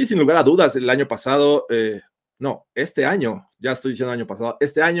 Y sí, sin lugar a dudas, el año pasado... no, este año, ya estoy diciendo año pasado,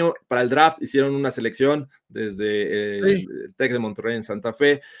 este año para el draft hicieron una selección desde Sí. el Tec de Monterrey en Santa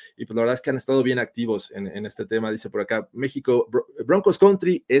Fe, y pues la verdad es que han estado bien activos en este tema. Dice por acá, México, Broncos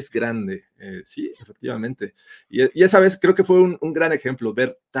Country es grande. Sí, efectivamente. Y esa vez creo que fue un gran ejemplo,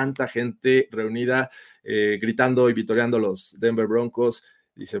 ver tanta gente reunida, gritando y vitoreando los Denver Broncos.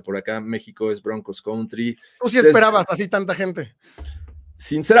 Dice por acá, México es Broncos Country. ¿Tú sí esperabas así tanta gente?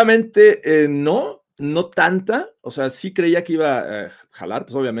 Sinceramente, no tanta, o sea, sí creía que iba a jalar,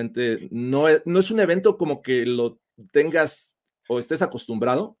 pues obviamente no es un evento como que lo tengas o estés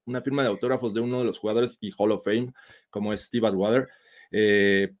acostumbrado, una firma de autógrafos de uno de los jugadores y Hall of Fame, como es Steve Atwater,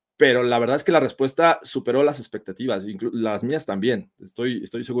 pero la verdad es que la respuesta superó las expectativas, las mías también.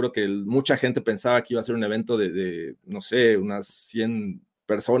 Estoy seguro que mucha gente pensaba que iba a ser un evento de no sé, unas 100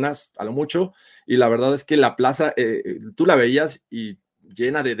 personas a lo mucho, y la verdad es que la plaza, tú la veías y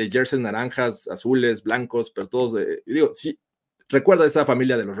llena de jerseys naranjas, azules, blancos, pero todos digo, sí, recuerdo a esa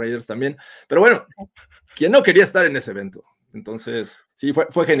familia de los Raiders también, pero bueno, ¿quién no quería estar en ese evento? Entonces, sí, fue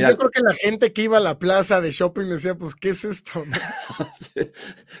Sí, yo genial. creo que la gente que iba a la plaza de shopping decía, pues, ¿qué es esto? ¿No? Sí,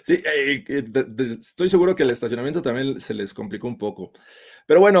 sí, estoy seguro que el estacionamiento también se les complicó un poco.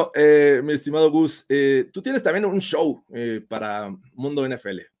 Pero bueno, mi estimado Gus, tú tienes también un show para Mundo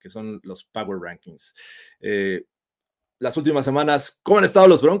NFL, que son los Power Rankings. Las últimas semanas, ¿cómo han estado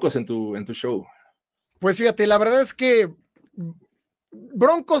los Broncos en tu show? Pues fíjate, la verdad es que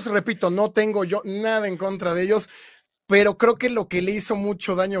Broncos, repito, no tengo yo nada en contra de ellos, pero creo que lo que le hizo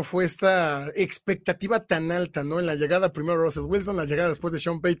mucho daño fue esta expectativa tan alta, ¿no? En la llegada primero de Russell Wilson, la llegada después de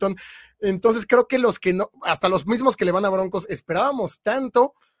Sean Payton. Entonces creo que los que no, hasta los mismos que le van a Broncos, esperábamos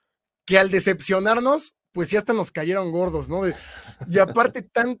tanto que al decepcionarnos, pues sí hasta nos cayeron gordos, ¿no? Y aparte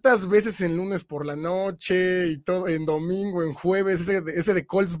tantas veces en lunes por la noche y todo, en domingo, en jueves, ese de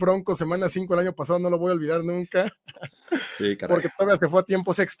Colts Broncos, semana 5 el año pasado, no lo voy a olvidar nunca, Sí, caray. porque todavía se fue a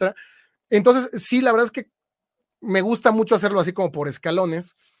tiempos extra. Entonces, sí, la verdad es que me gusta mucho hacerlo así como por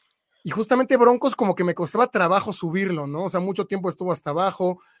escalones. Y justamente Broncos como que me costaba trabajo subirlo, ¿no? O sea, mucho tiempo estuvo hasta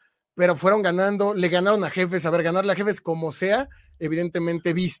abajo, pero fueron ganando, le ganaron a Jefes, a ver, ganarle a Jefes como sea,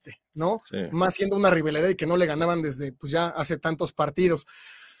 evidentemente viste, ¿no? Sí. Más siendo una rivalidad y que no le ganaban desde, pues ya hace tantos partidos.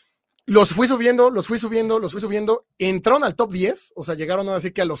 Los fui subiendo, entraron al top 10, o sea, llegaron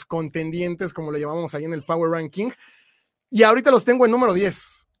así que a los contendientes, como le llamamos ahí en el Power Ranking, y ahorita los tengo en número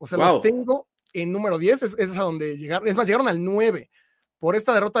 10, o sea, los tengo en número 10, es a donde llegaron, es más, llegaron al 9, por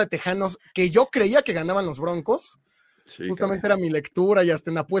esta derrota de Tejanos, que yo creía que ganaban los Broncos, Sí, justamente caray. era mi lectura y hasta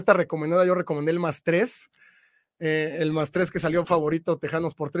en apuesta recomendada yo recomendé el +3 que salió favorito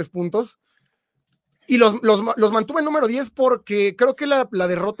Tejanos por 3 puntos. Y los mantuve en número 10 porque creo que la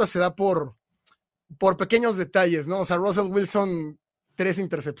derrota se da por pequeños detalles, ¿no? O sea, Russell Wilson, 3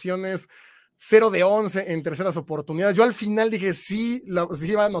 intercepciones, 0 de 11 en terceras oportunidades. Yo al final dije, sí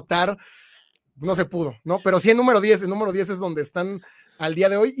iba a anotar, no se pudo, ¿no? Pero sí en número 10 es donde están al día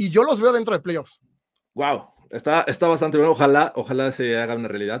de hoy y yo los veo dentro de playoffs. Wow, está bastante bueno. Ojalá se haga una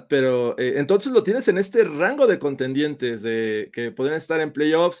realidad. Pero entonces lo tienes en este rango de contendientes de que podrían estar en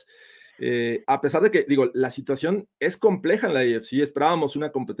playoffs. A pesar de que, digo, la situación es compleja en la AFC, esperábamos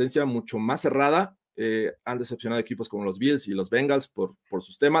una competencia mucho más cerrada. Han decepcionado equipos como los Bills y los Bengals por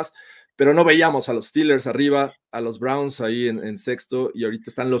sus temas, pero no veíamos a los Steelers arriba, a los Browns ahí en sexto, y ahorita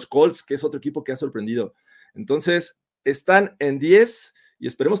están los Colts, que es otro equipo que ha sorprendido. Entonces, están en 10 y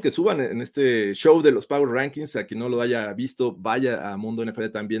esperemos que suban en este show de los Power Rankings. A quien no lo haya visto, vaya a Mundo NFL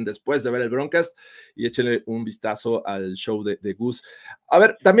también después de ver el Broncast y échenle un vistazo al show de Gus. A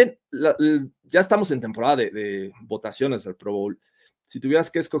ver, también ya estamos en temporada de votaciones del Pro Bowl. Si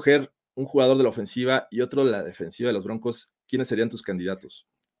tuvieras que escoger un jugador de la ofensiva y otro de la defensiva de los Broncos, ¿quiénes serían tus candidatos?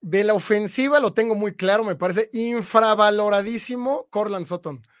 De la ofensiva lo tengo muy claro, me parece infravaloradísimo Courtland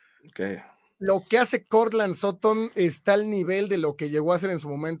Sutton. Okay. Lo que hace Courtland Sutton está al nivel de lo que llegó a ser en su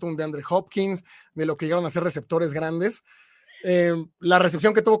momento un DeAndre Hopkins, de lo que llegaron a ser receptores grandes. La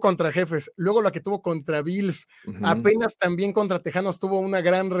recepción que tuvo contra Jefes, luego la que tuvo contra Bills, apenas también contra Tejanos tuvo una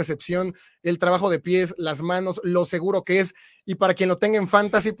gran recepción, el trabajo de pies, las manos, lo seguro que es, y para quien lo tenga en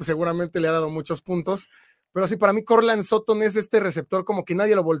fantasy, pues seguramente le ha dado muchos puntos, pero sí, para mí Courtland Sutton es este receptor como que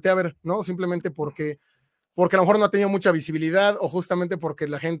nadie lo voltea a ver, ¿no? Simplemente porque a lo mejor no ha tenido mucha visibilidad o justamente porque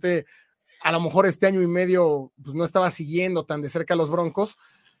la gente a lo mejor este año y medio pues no estaba siguiendo tan de cerca a los Broncos,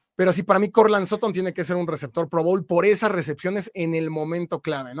 pero sí para mí Courtland Sutton tiene que ser un receptor Pro Bowl por esas recepciones en el momento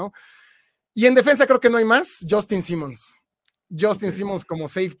clave, ¿no? Y en defensa creo que no hay más, Justin Simmons. Justin Simmons como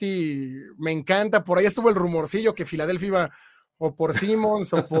safety me encanta, por ahí estuvo el rumorcillo que Filadelfia iba o por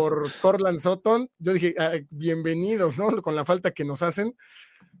Simmons o por Courtland Sutton, yo dije, bienvenidos, ¿no? Con la falta que nos hacen,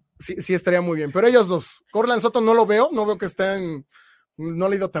 sí estaría muy bien, pero ellos dos, Courtland Sutton no veo que está no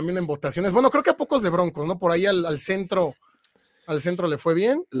le he ido también en votaciones, bueno, creo que a pocos de Broncos, ¿no? Por ahí al centro le fue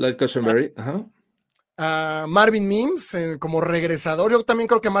bien. Lloyd Cushenberry, ajá. A Marvin Mims como regresador, yo también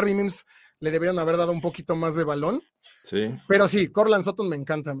creo que a Marvin Mims le deberían haber dado un poquito más de balón. Sí. Pero sí, Courtland Sutton me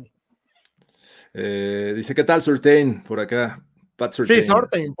encanta a mí. Dice, ¿qué tal Surtain por acá? Pat Surtain. Sí,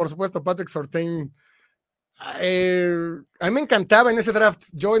 Surtain, por supuesto, Patrick Surtain. A mí me encantaba en ese draft.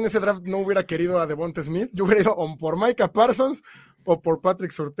 Yo en ese draft no hubiera querido a Devonta Smith. Yo hubiera ido o por Micah Parsons o por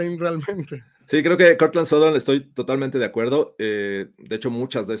Patrick Surtain realmente. Sí, creo que Courtland Sutton estoy totalmente de acuerdo. De hecho,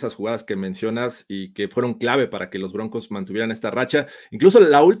 muchas de esas jugadas que mencionas y que fueron clave para que los Broncos mantuvieran esta racha, incluso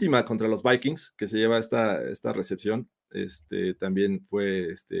la última contra los Vikings, que se lleva esta recepción, también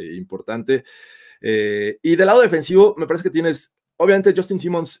fue importante. Y del lado defensivo, me parece que tienes, obviamente Justin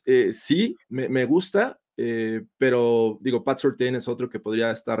Simmons, sí, me gusta, pero digo, Pat Surtain es otro que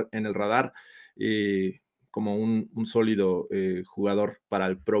podría estar en el radar. Como un sólido jugador para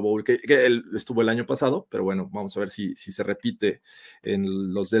el Pro Bowl, que él estuvo el año pasado, pero bueno, vamos a ver si se repite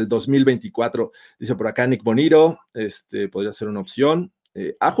en los del 2024. Dice por acá Nick Bonito, podría ser una opción.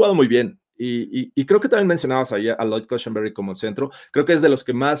 Ha jugado muy bien, y creo que también mencionabas ahí a Lloyd Cushenberry como centro. Creo que es de los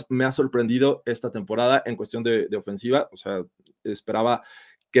que más me ha sorprendido esta temporada en cuestión de ofensiva. O sea, esperaba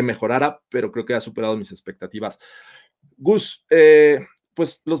que mejorara, pero creo que ha superado mis expectativas. Gus,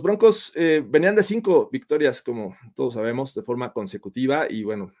 pues los Broncos venían de 5 victorias, como todos sabemos, de forma consecutiva, y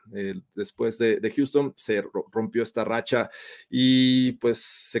bueno, después de Houston se rompió esta racha y pues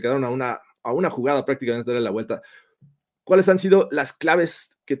se quedaron a una jugada prácticamente de darle la vuelta. ¿Cuáles han sido las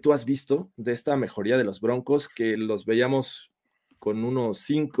claves que tú has visto de esta mejoría de los Broncos, que los veíamos con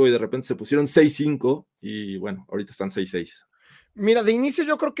 1-5 y de repente se pusieron 6-5 y bueno, ahorita están 6-6? Mira, de inicio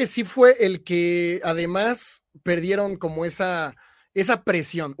yo creo que sí fue el que además perdieron como esa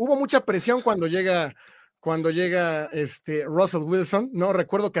presión. Hubo mucha presión cuando llega Russell Wilson, ¿no?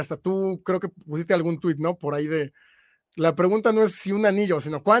 Recuerdo que hasta tú creo que pusiste algún tweet, ¿no? Por ahí la pregunta no es si un anillo,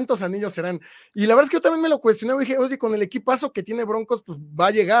 sino cuántos anillos serán. Y la verdad es que yo también me lo cuestioné, dije, oye, con el equipazo que tiene Broncos, pues va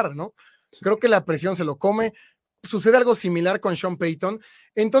a llegar, ¿no? Creo que la presión se lo come. Sucede algo similar con Sean Payton.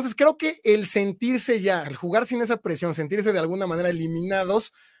 Entonces creo que el sentirse ya, el jugar sin esa presión, sentirse de alguna manera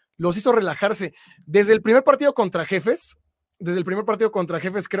eliminados, los hizo relajarse. Desde el primer partido contra Jefes,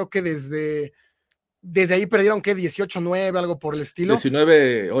 creo que desde ahí perdieron, ¿qué? 18-9, algo por el estilo.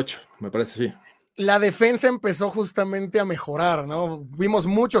 19-8, me parece, sí. La defensa empezó justamente a mejorar, ¿no? Vimos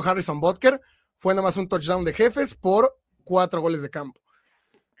mucho Harrison Butker, fue nada más un touchdown de Jefes por 4 goles de campo.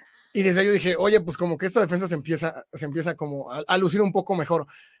 Y desde ahí yo dije, oye, pues como que esta defensa se empieza como a lucir un poco mejor.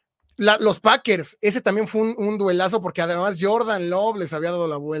 Los Packers, ese también fue un duelazo, porque además Jordan Love les había dado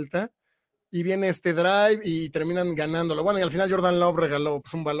la vuelta, y viene este drive y terminan ganándolo. Bueno, y al final Jordan Love regaló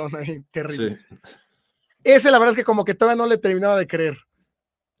pues un balón ahí terrible. Sí. Ese la verdad es que como que todavía no le terminaba de creer.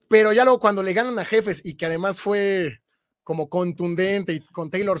 Pero ya luego cuando le ganan a Jefes, y que además fue como contundente y con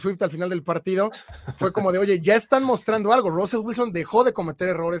Taylor Swift al final del partido, fue como de, oye, ya están mostrando algo. Russell Wilson dejó de cometer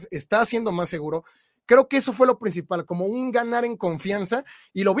errores, está siendo más seguro. Creo que eso fue lo principal, como un ganar en confianza,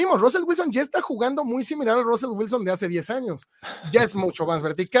 y lo vimos. Russell Wilson ya está jugando muy similar al Russell Wilson de hace 10 años. Ya es mucho más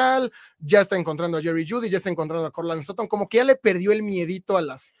vertical, ya está encontrando a Jerry Jeudy, ya está encontrando a Courtland Sutton, como que ya le perdió el miedito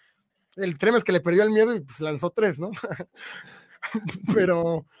el tema es que le perdió el miedo y pues lanzó 3, ¿no?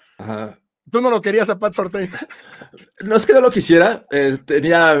 Pero... Ajá. ¿Tú no lo querías a Pat Surtain? No es que no lo quisiera,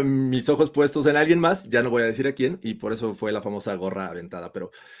 tenía mis ojos puestos en alguien más, ya no voy a decir a quién, y por eso fue la famosa gorra aventada,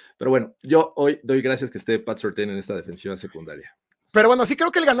 pero bueno, yo hoy doy gracias que esté Pat Surtain en esta defensiva secundaria. Pero bueno, sí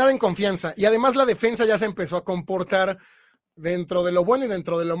creo que el ganar en confianza, y además la defensa ya se empezó a comportar dentro de lo bueno y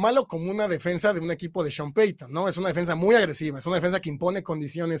dentro de lo malo como una defensa de un equipo de Sean Payton, ¿no? Es una defensa muy agresiva, es una defensa que impone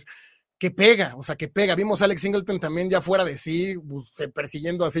condiciones, que pega. Vimos a Alex Singleton también ya fuera de sí,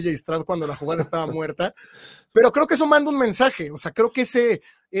 persiguiendo a CJ Stroud cuando la jugada estaba muerta, pero creo que eso manda un mensaje, o sea, creo que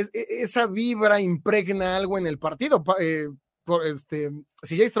esa vibra impregna algo en el partido.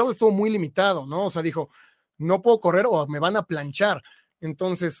 CJ Stroud estuvo muy limitado, ¿no? O sea, dijo, no puedo correr o me van a planchar.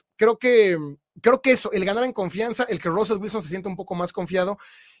 Entonces, creo que eso, el ganar en confianza, el que Russell Wilson se siente un poco más confiado,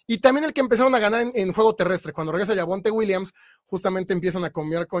 y también el que empezaron a ganar en juego terrestre. Cuando regresa Javonte Williams, justamente empiezan a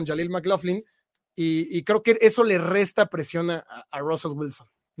combinar con Jaleel McLaughlin, y creo que eso le resta presión a Russell Wilson.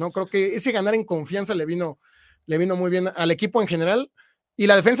 ¿no? Creo que ese ganar en confianza le vino muy bien al equipo en general, y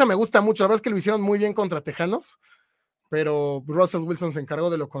la defensa me gusta mucho, la verdad es que lo hicieron muy bien contra Tejanos, pero Russell Wilson se encargó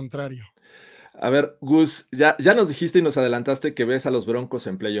de lo contrario. A ver, Gus, ya nos dijiste y nos adelantaste que ves a los Broncos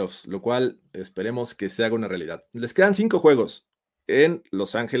en playoffs, lo cual esperemos que se haga una realidad. Les quedan 5 juegos en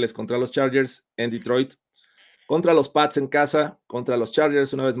Los Ángeles contra los Chargers, en Detroit, contra los Pats en casa, contra los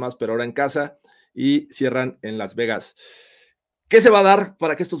Chargers una vez más, pero ahora en casa, y cierran en Las Vegas. ¿Qué se va a dar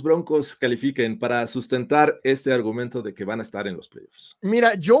para que estos Broncos califiquen, para sustentar este argumento de que van a estar en los playoffs?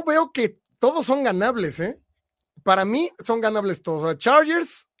 Mira, yo veo que todos son ganables, ¿eh? Para mí son ganables todos. O sea,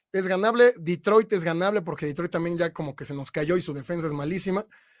 Chargers es ganable, Detroit es ganable porque Detroit también ya como que se nos cayó y su defensa es malísima.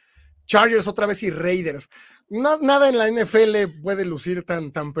 Chargers otra vez y Raiders. Nada en la NFL puede lucir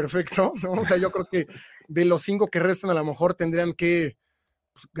tan perfecto, ¿no? O sea, yo creo que de los 5 que restan a lo mejor tendrían que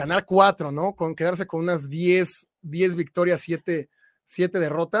ganar 4, ¿no? Quedarse con unas 10 victorias, 7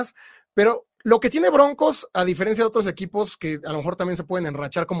 derrotas. Pero lo que tiene Broncos, a diferencia de otros equipos que a lo mejor también se pueden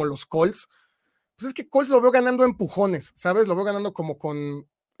enrachar como los Colts, pues es que Colts lo veo ganando empujones, ¿sabes? Lo veo ganando como con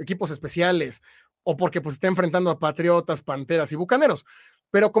equipos especiales o porque pues está enfrentando a Patriotas, Panteras y Bucaneros.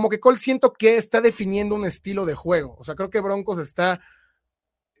 Pero como que Colts siento que está definiendo un estilo de juego. O sea, creo que Broncos está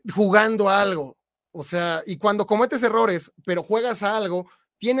jugando a algo. O sea, y cuando cometes errores, pero juegas a algo,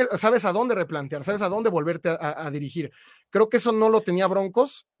 sabes a dónde replantear, sabes a dónde volverte a dirigir. Creo que eso no lo tenía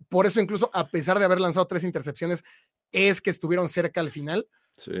Broncos. Por eso incluso a pesar de haber lanzado 3 intercepciones, es que estuvieron cerca al final.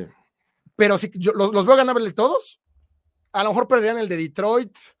 Sí. Pero sí, yo los veo ganables todos. A lo mejor perderían el de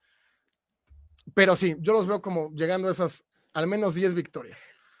Detroit. Pero sí, yo los veo como llegando a esas al menos 10 victorias.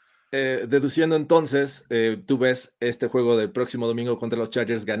 Deduciendo entonces, tú ves este juego del próximo domingo contra los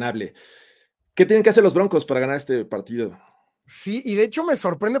Chargers ganable. ¿Qué tienen que hacer los Broncos para ganar este partido? Sí, y de hecho me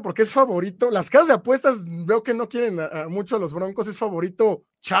sorprende porque es favorito. Las casas de apuestas veo que no quieren mucho a los Broncos. Es favorito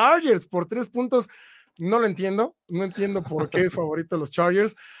Chargers por 3 puntos. No lo entiendo. No entiendo por qué es favorito los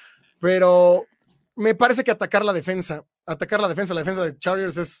Chargers. Pero me parece que atacar la defensa de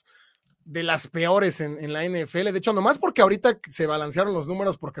Chargers es de las peores en la NFL. De hecho, nomás porque ahorita se balancearon los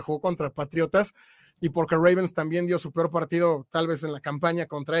números porque jugó contra Patriotas y porque Ravens también dio su peor partido tal vez en la campaña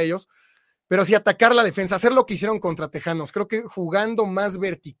contra ellos. Pero sí atacar la defensa, hacer lo que hicieron contra Tejanos. Creo que jugando más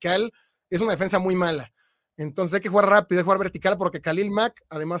vertical es una defensa muy mala. Entonces hay que jugar rápido, hay que jugar vertical porque Khalil Mack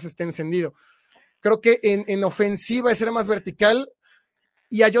además está encendido. Creo que en ofensiva es ser más vertical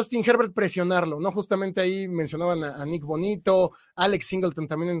y a Justin Herbert presionarlo, ¿no? Justamente ahí mencionaban a Nick Bonito, Alex Singleton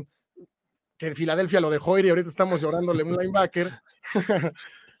también, que Filadelfia lo dejó ir y ahorita estamos llorándole un linebacker.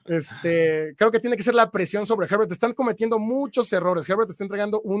 Creo que tiene que ser la presión sobre Herbert. Están cometiendo muchos errores. Herbert está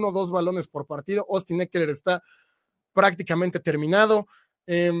entregando 1 o 2 balones por partido. Austin Eckler está prácticamente terminado.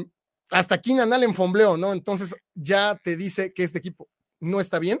 Hasta Keenan Allen fombleó, ¿no? Entonces ya te dice que este equipo no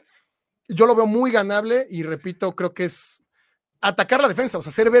está bien. Yo lo veo muy ganable y repito, creo que es atacar la defensa, o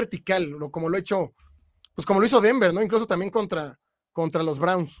sea, ser vertical, como lo hizo Denver, ¿no? Incluso también contra los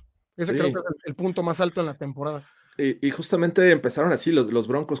Browns. Ese sí. Creo que es el punto más alto en la temporada. Y justamente empezaron así los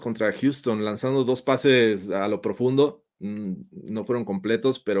Broncos contra Houston, lanzando 2 pases a lo profundo. No fueron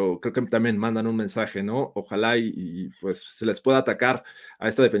completos, pero creo que también mandan un mensaje, ¿no? Ojalá y pues se les pueda atacar a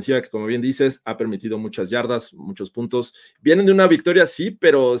esta defensiva que, como bien dices, ha permitido muchas yardas, muchos puntos. Vienen de una victoria, sí,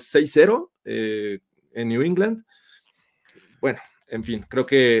 pero 6-0 en New England. Bueno, en fin, creo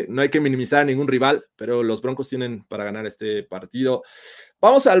que no hay que minimizar a ningún rival, pero los Broncos tienen para ganar este partido.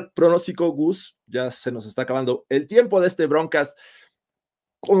 Vamos al pronóstico, Gus. Ya se nos está acabando el tiempo de este Broncast.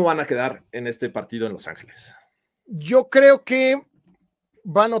 ¿Cómo van a quedar en este partido en Los Ángeles? Yo creo que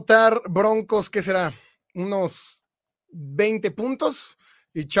va a anotar Broncos, ¿qué será? Unos 20 puntos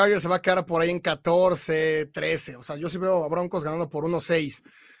y Chargers se va a quedar por ahí en 14, 13. O sea, yo sí veo a Broncos ganando por unos 6.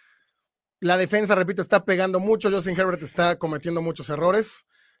 La defensa, repito, está pegando mucho. Justin Herbert está cometiendo muchos errores.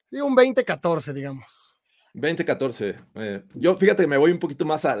 Sí, un 20-14, digamos. 20-14. Yo, fíjate, me voy un poquito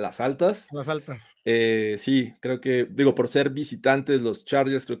más a las altas. Las altas. Sí, creo que, por ser visitantes, los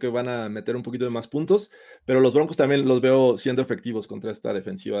Chargers creo que van a meter un poquito de más puntos, pero los Broncos también los veo siendo efectivos contra esta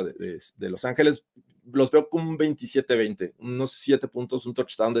defensiva de Los Ángeles. Los veo con un 27-20, unos 7 puntos, un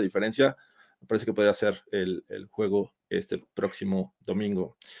touchdown de diferencia. Me parece que podría ser el juego este próximo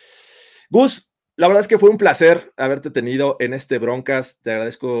domingo. Gus, la verdad es que fue un placer haberte tenido en este Broncast. Te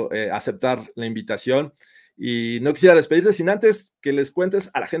agradezco aceptar la invitación. Y no quisiera despedirte sin antes que les cuentes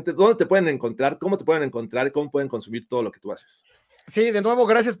a la gente dónde te pueden encontrar, cómo te pueden encontrar y cómo pueden consumir todo lo que tú haces. Sí, de nuevo,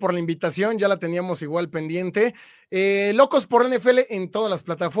 gracias por la invitación. Ya la teníamos igual pendiente. Locos por NFL en todas las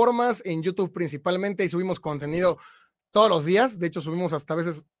plataformas, en YouTube principalmente, y subimos contenido todos los días. De hecho, subimos hasta a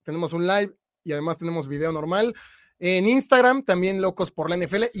veces, tenemos un live y además tenemos video normal. En Instagram también Locos por la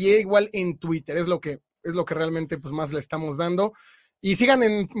NFL y igual en Twitter, es lo que realmente pues más le estamos dando. Y sigan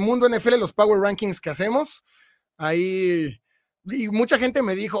en Mundo NFL los Power Rankings que hacemos. Ahí, y mucha gente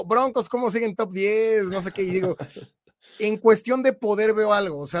me dijo, Broncos, ¿cómo siguen top 10? No sé qué, y digo, en cuestión de poder veo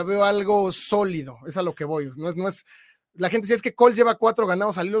algo, o sea, veo algo sólido, es a lo que voy. No es, la gente dice es que Colts lleva 4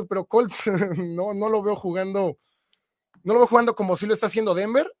 ganados al hilo, pero Colts no lo veo jugando, como si lo está haciendo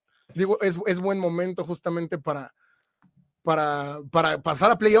Denver. Digo, es buen momento justamente para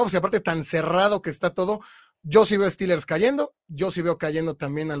pasar a playoffs, y aparte tan cerrado que está todo. Yo sí veo Steelers cayendo, yo sí veo cayendo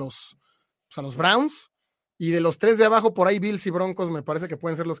también a los Browns, y de los 3 de abajo, por ahí Bills y Broncos me parece que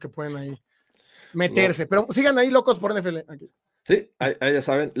pueden ser los que pueden ahí meterse, pero sigan ahí Locos por NFL. Aquí. Sí, ahí ya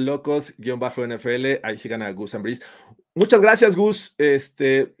saben, Locos-NFL, ahí sigan a Gus and Breeze. Muchas gracias, Gus.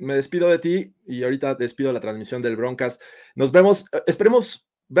 Me despido de ti y ahorita despido la transmisión del Broncast. Nos vemos, esperemos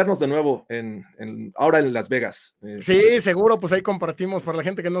vernos de nuevo ahora en Las Vegas. Sí, seguro, pues ahí compartimos, para la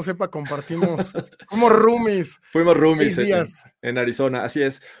gente que no sepa, compartimos como roomies. Fuimos roomies en Arizona, así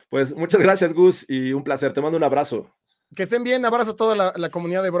es. Pues muchas gracias, Gus, y un placer. Te mando un abrazo. Que estén bien, abrazo a toda la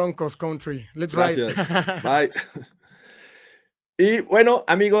comunidad de Broncos Country. Let's ride. Bye. Y bueno,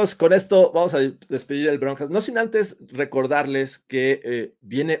 amigos, con esto vamos a despedir el Broncos. No sin antes recordarles que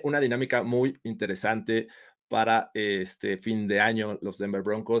viene una dinámica muy interesante para este fin de año, los Denver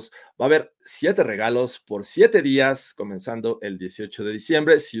Broncos. Va a haber 7 regalos por 7 días, comenzando el 18 de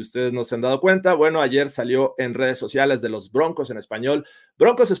diciembre. Si ustedes no se han dado cuenta, bueno, ayer salió en redes sociales de los Broncos en español,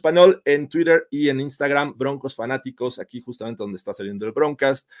 Broncos Español en Twitter y en Instagram, Broncos Fanáticos, aquí justamente donde está saliendo el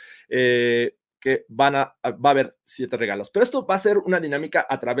Broncast, que va a haber 7 regalos. Pero esto va a ser una dinámica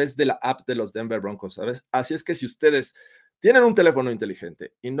a través de la app de los Denver Broncos, ¿sabes? Así es que si ustedes tienen un teléfono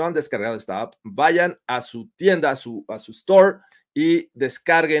inteligente y no han descargado esta app, vayan a su tienda, a su store y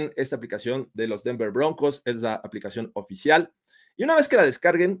descarguen esta aplicación de los Denver Broncos. Es la aplicación oficial. Y una vez que la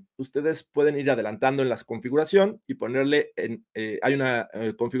descarguen, ustedes pueden ir adelantando en la configuración y ponerle hay una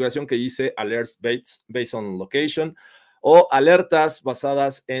configuración que dice Alerts based on location o alertas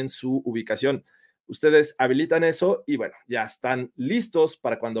basadas en su ubicación. Ustedes habilitan eso y bueno, ya están listos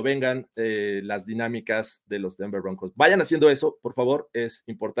para cuando vengan las dinámicas de los Denver Broncos. Vayan haciendo eso, por favor, es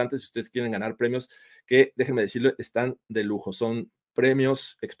importante si ustedes quieren ganar premios que, déjenme decirlo, están de lujo. Son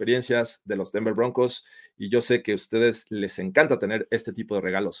premios, experiencias de los Denver Broncos y yo sé que a ustedes les encanta tener este tipo de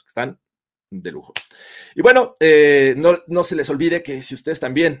regalos que están de lujo. Y bueno, no se les olvide que si ustedes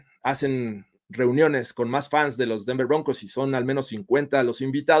también hacen reuniones con más fans de los Denver Broncos y son al menos 50 los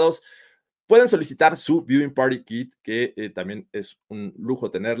invitados, pueden solicitar su Viewing Party Kit, que también es un lujo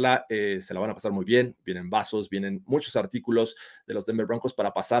tenerla. Se la van a pasar muy bien. Vienen vasos, vienen muchos artículos de los Denver Broncos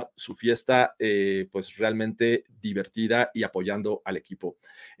para pasar su fiesta pues realmente divertida y apoyando al equipo.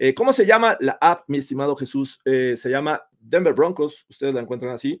 ¿Cómo se llama la app, mi estimado Jesús? Se llama Denver Broncos. Ustedes la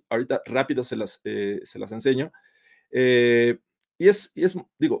encuentran así. Ahorita rápido se las enseño. Y es,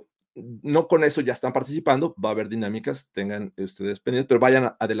 digo, no con eso ya están participando, va a haber dinámicas, tengan ustedes pendientes, pero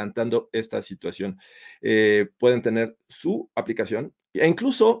vayan adelantando esta situación. Pueden tener su aplicación e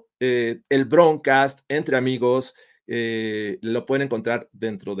incluso el Broncast entre amigos, lo pueden encontrar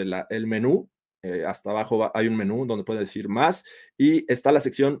dentro del menú. Hasta abajo hay un menú donde pueden decir más y está la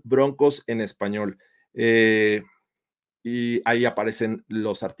sección Broncos en español. Y ahí aparecen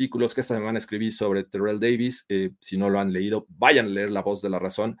los artículos que esta semana escribí sobre Terrell Davis. Si no lo han leído, vayan a leer La Voz de la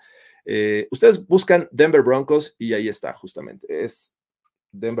Razón. Ustedes buscan Denver Broncos y ahí está justamente. Es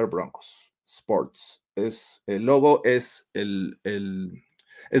Denver Broncos Sports. El logo es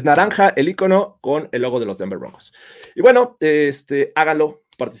es naranja el icono con el logo de los Denver Broncos. Y bueno, háganlo,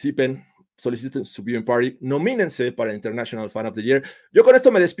 participen, soliciten su viewing party, nomínense para el International Fan of the Year. Yo con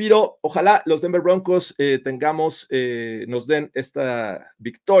esto me despido. Ojalá los Denver Broncos nos den esta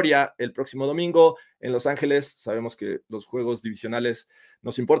victoria el próximo domingo en Los Ángeles. Sabemos que los juegos divisionales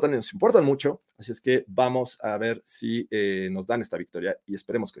nos importan y nos importan mucho, así es que vamos a ver si nos dan esta victoria y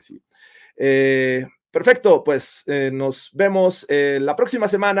esperemos que sí. Perfecto, pues nos vemos la próxima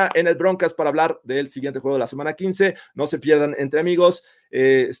semana en el Broncast para hablar del siguiente juego de la semana 15. No se pierdan entre amigos,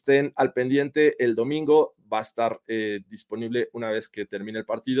 estén al pendiente. El domingo va a estar disponible una vez que termine el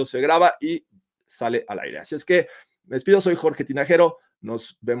partido, se graba y sale al aire. Así es que me despido, soy Jorge Tinajero,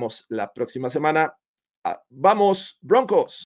 nos vemos la próxima semana. ¡Vamos, Broncos!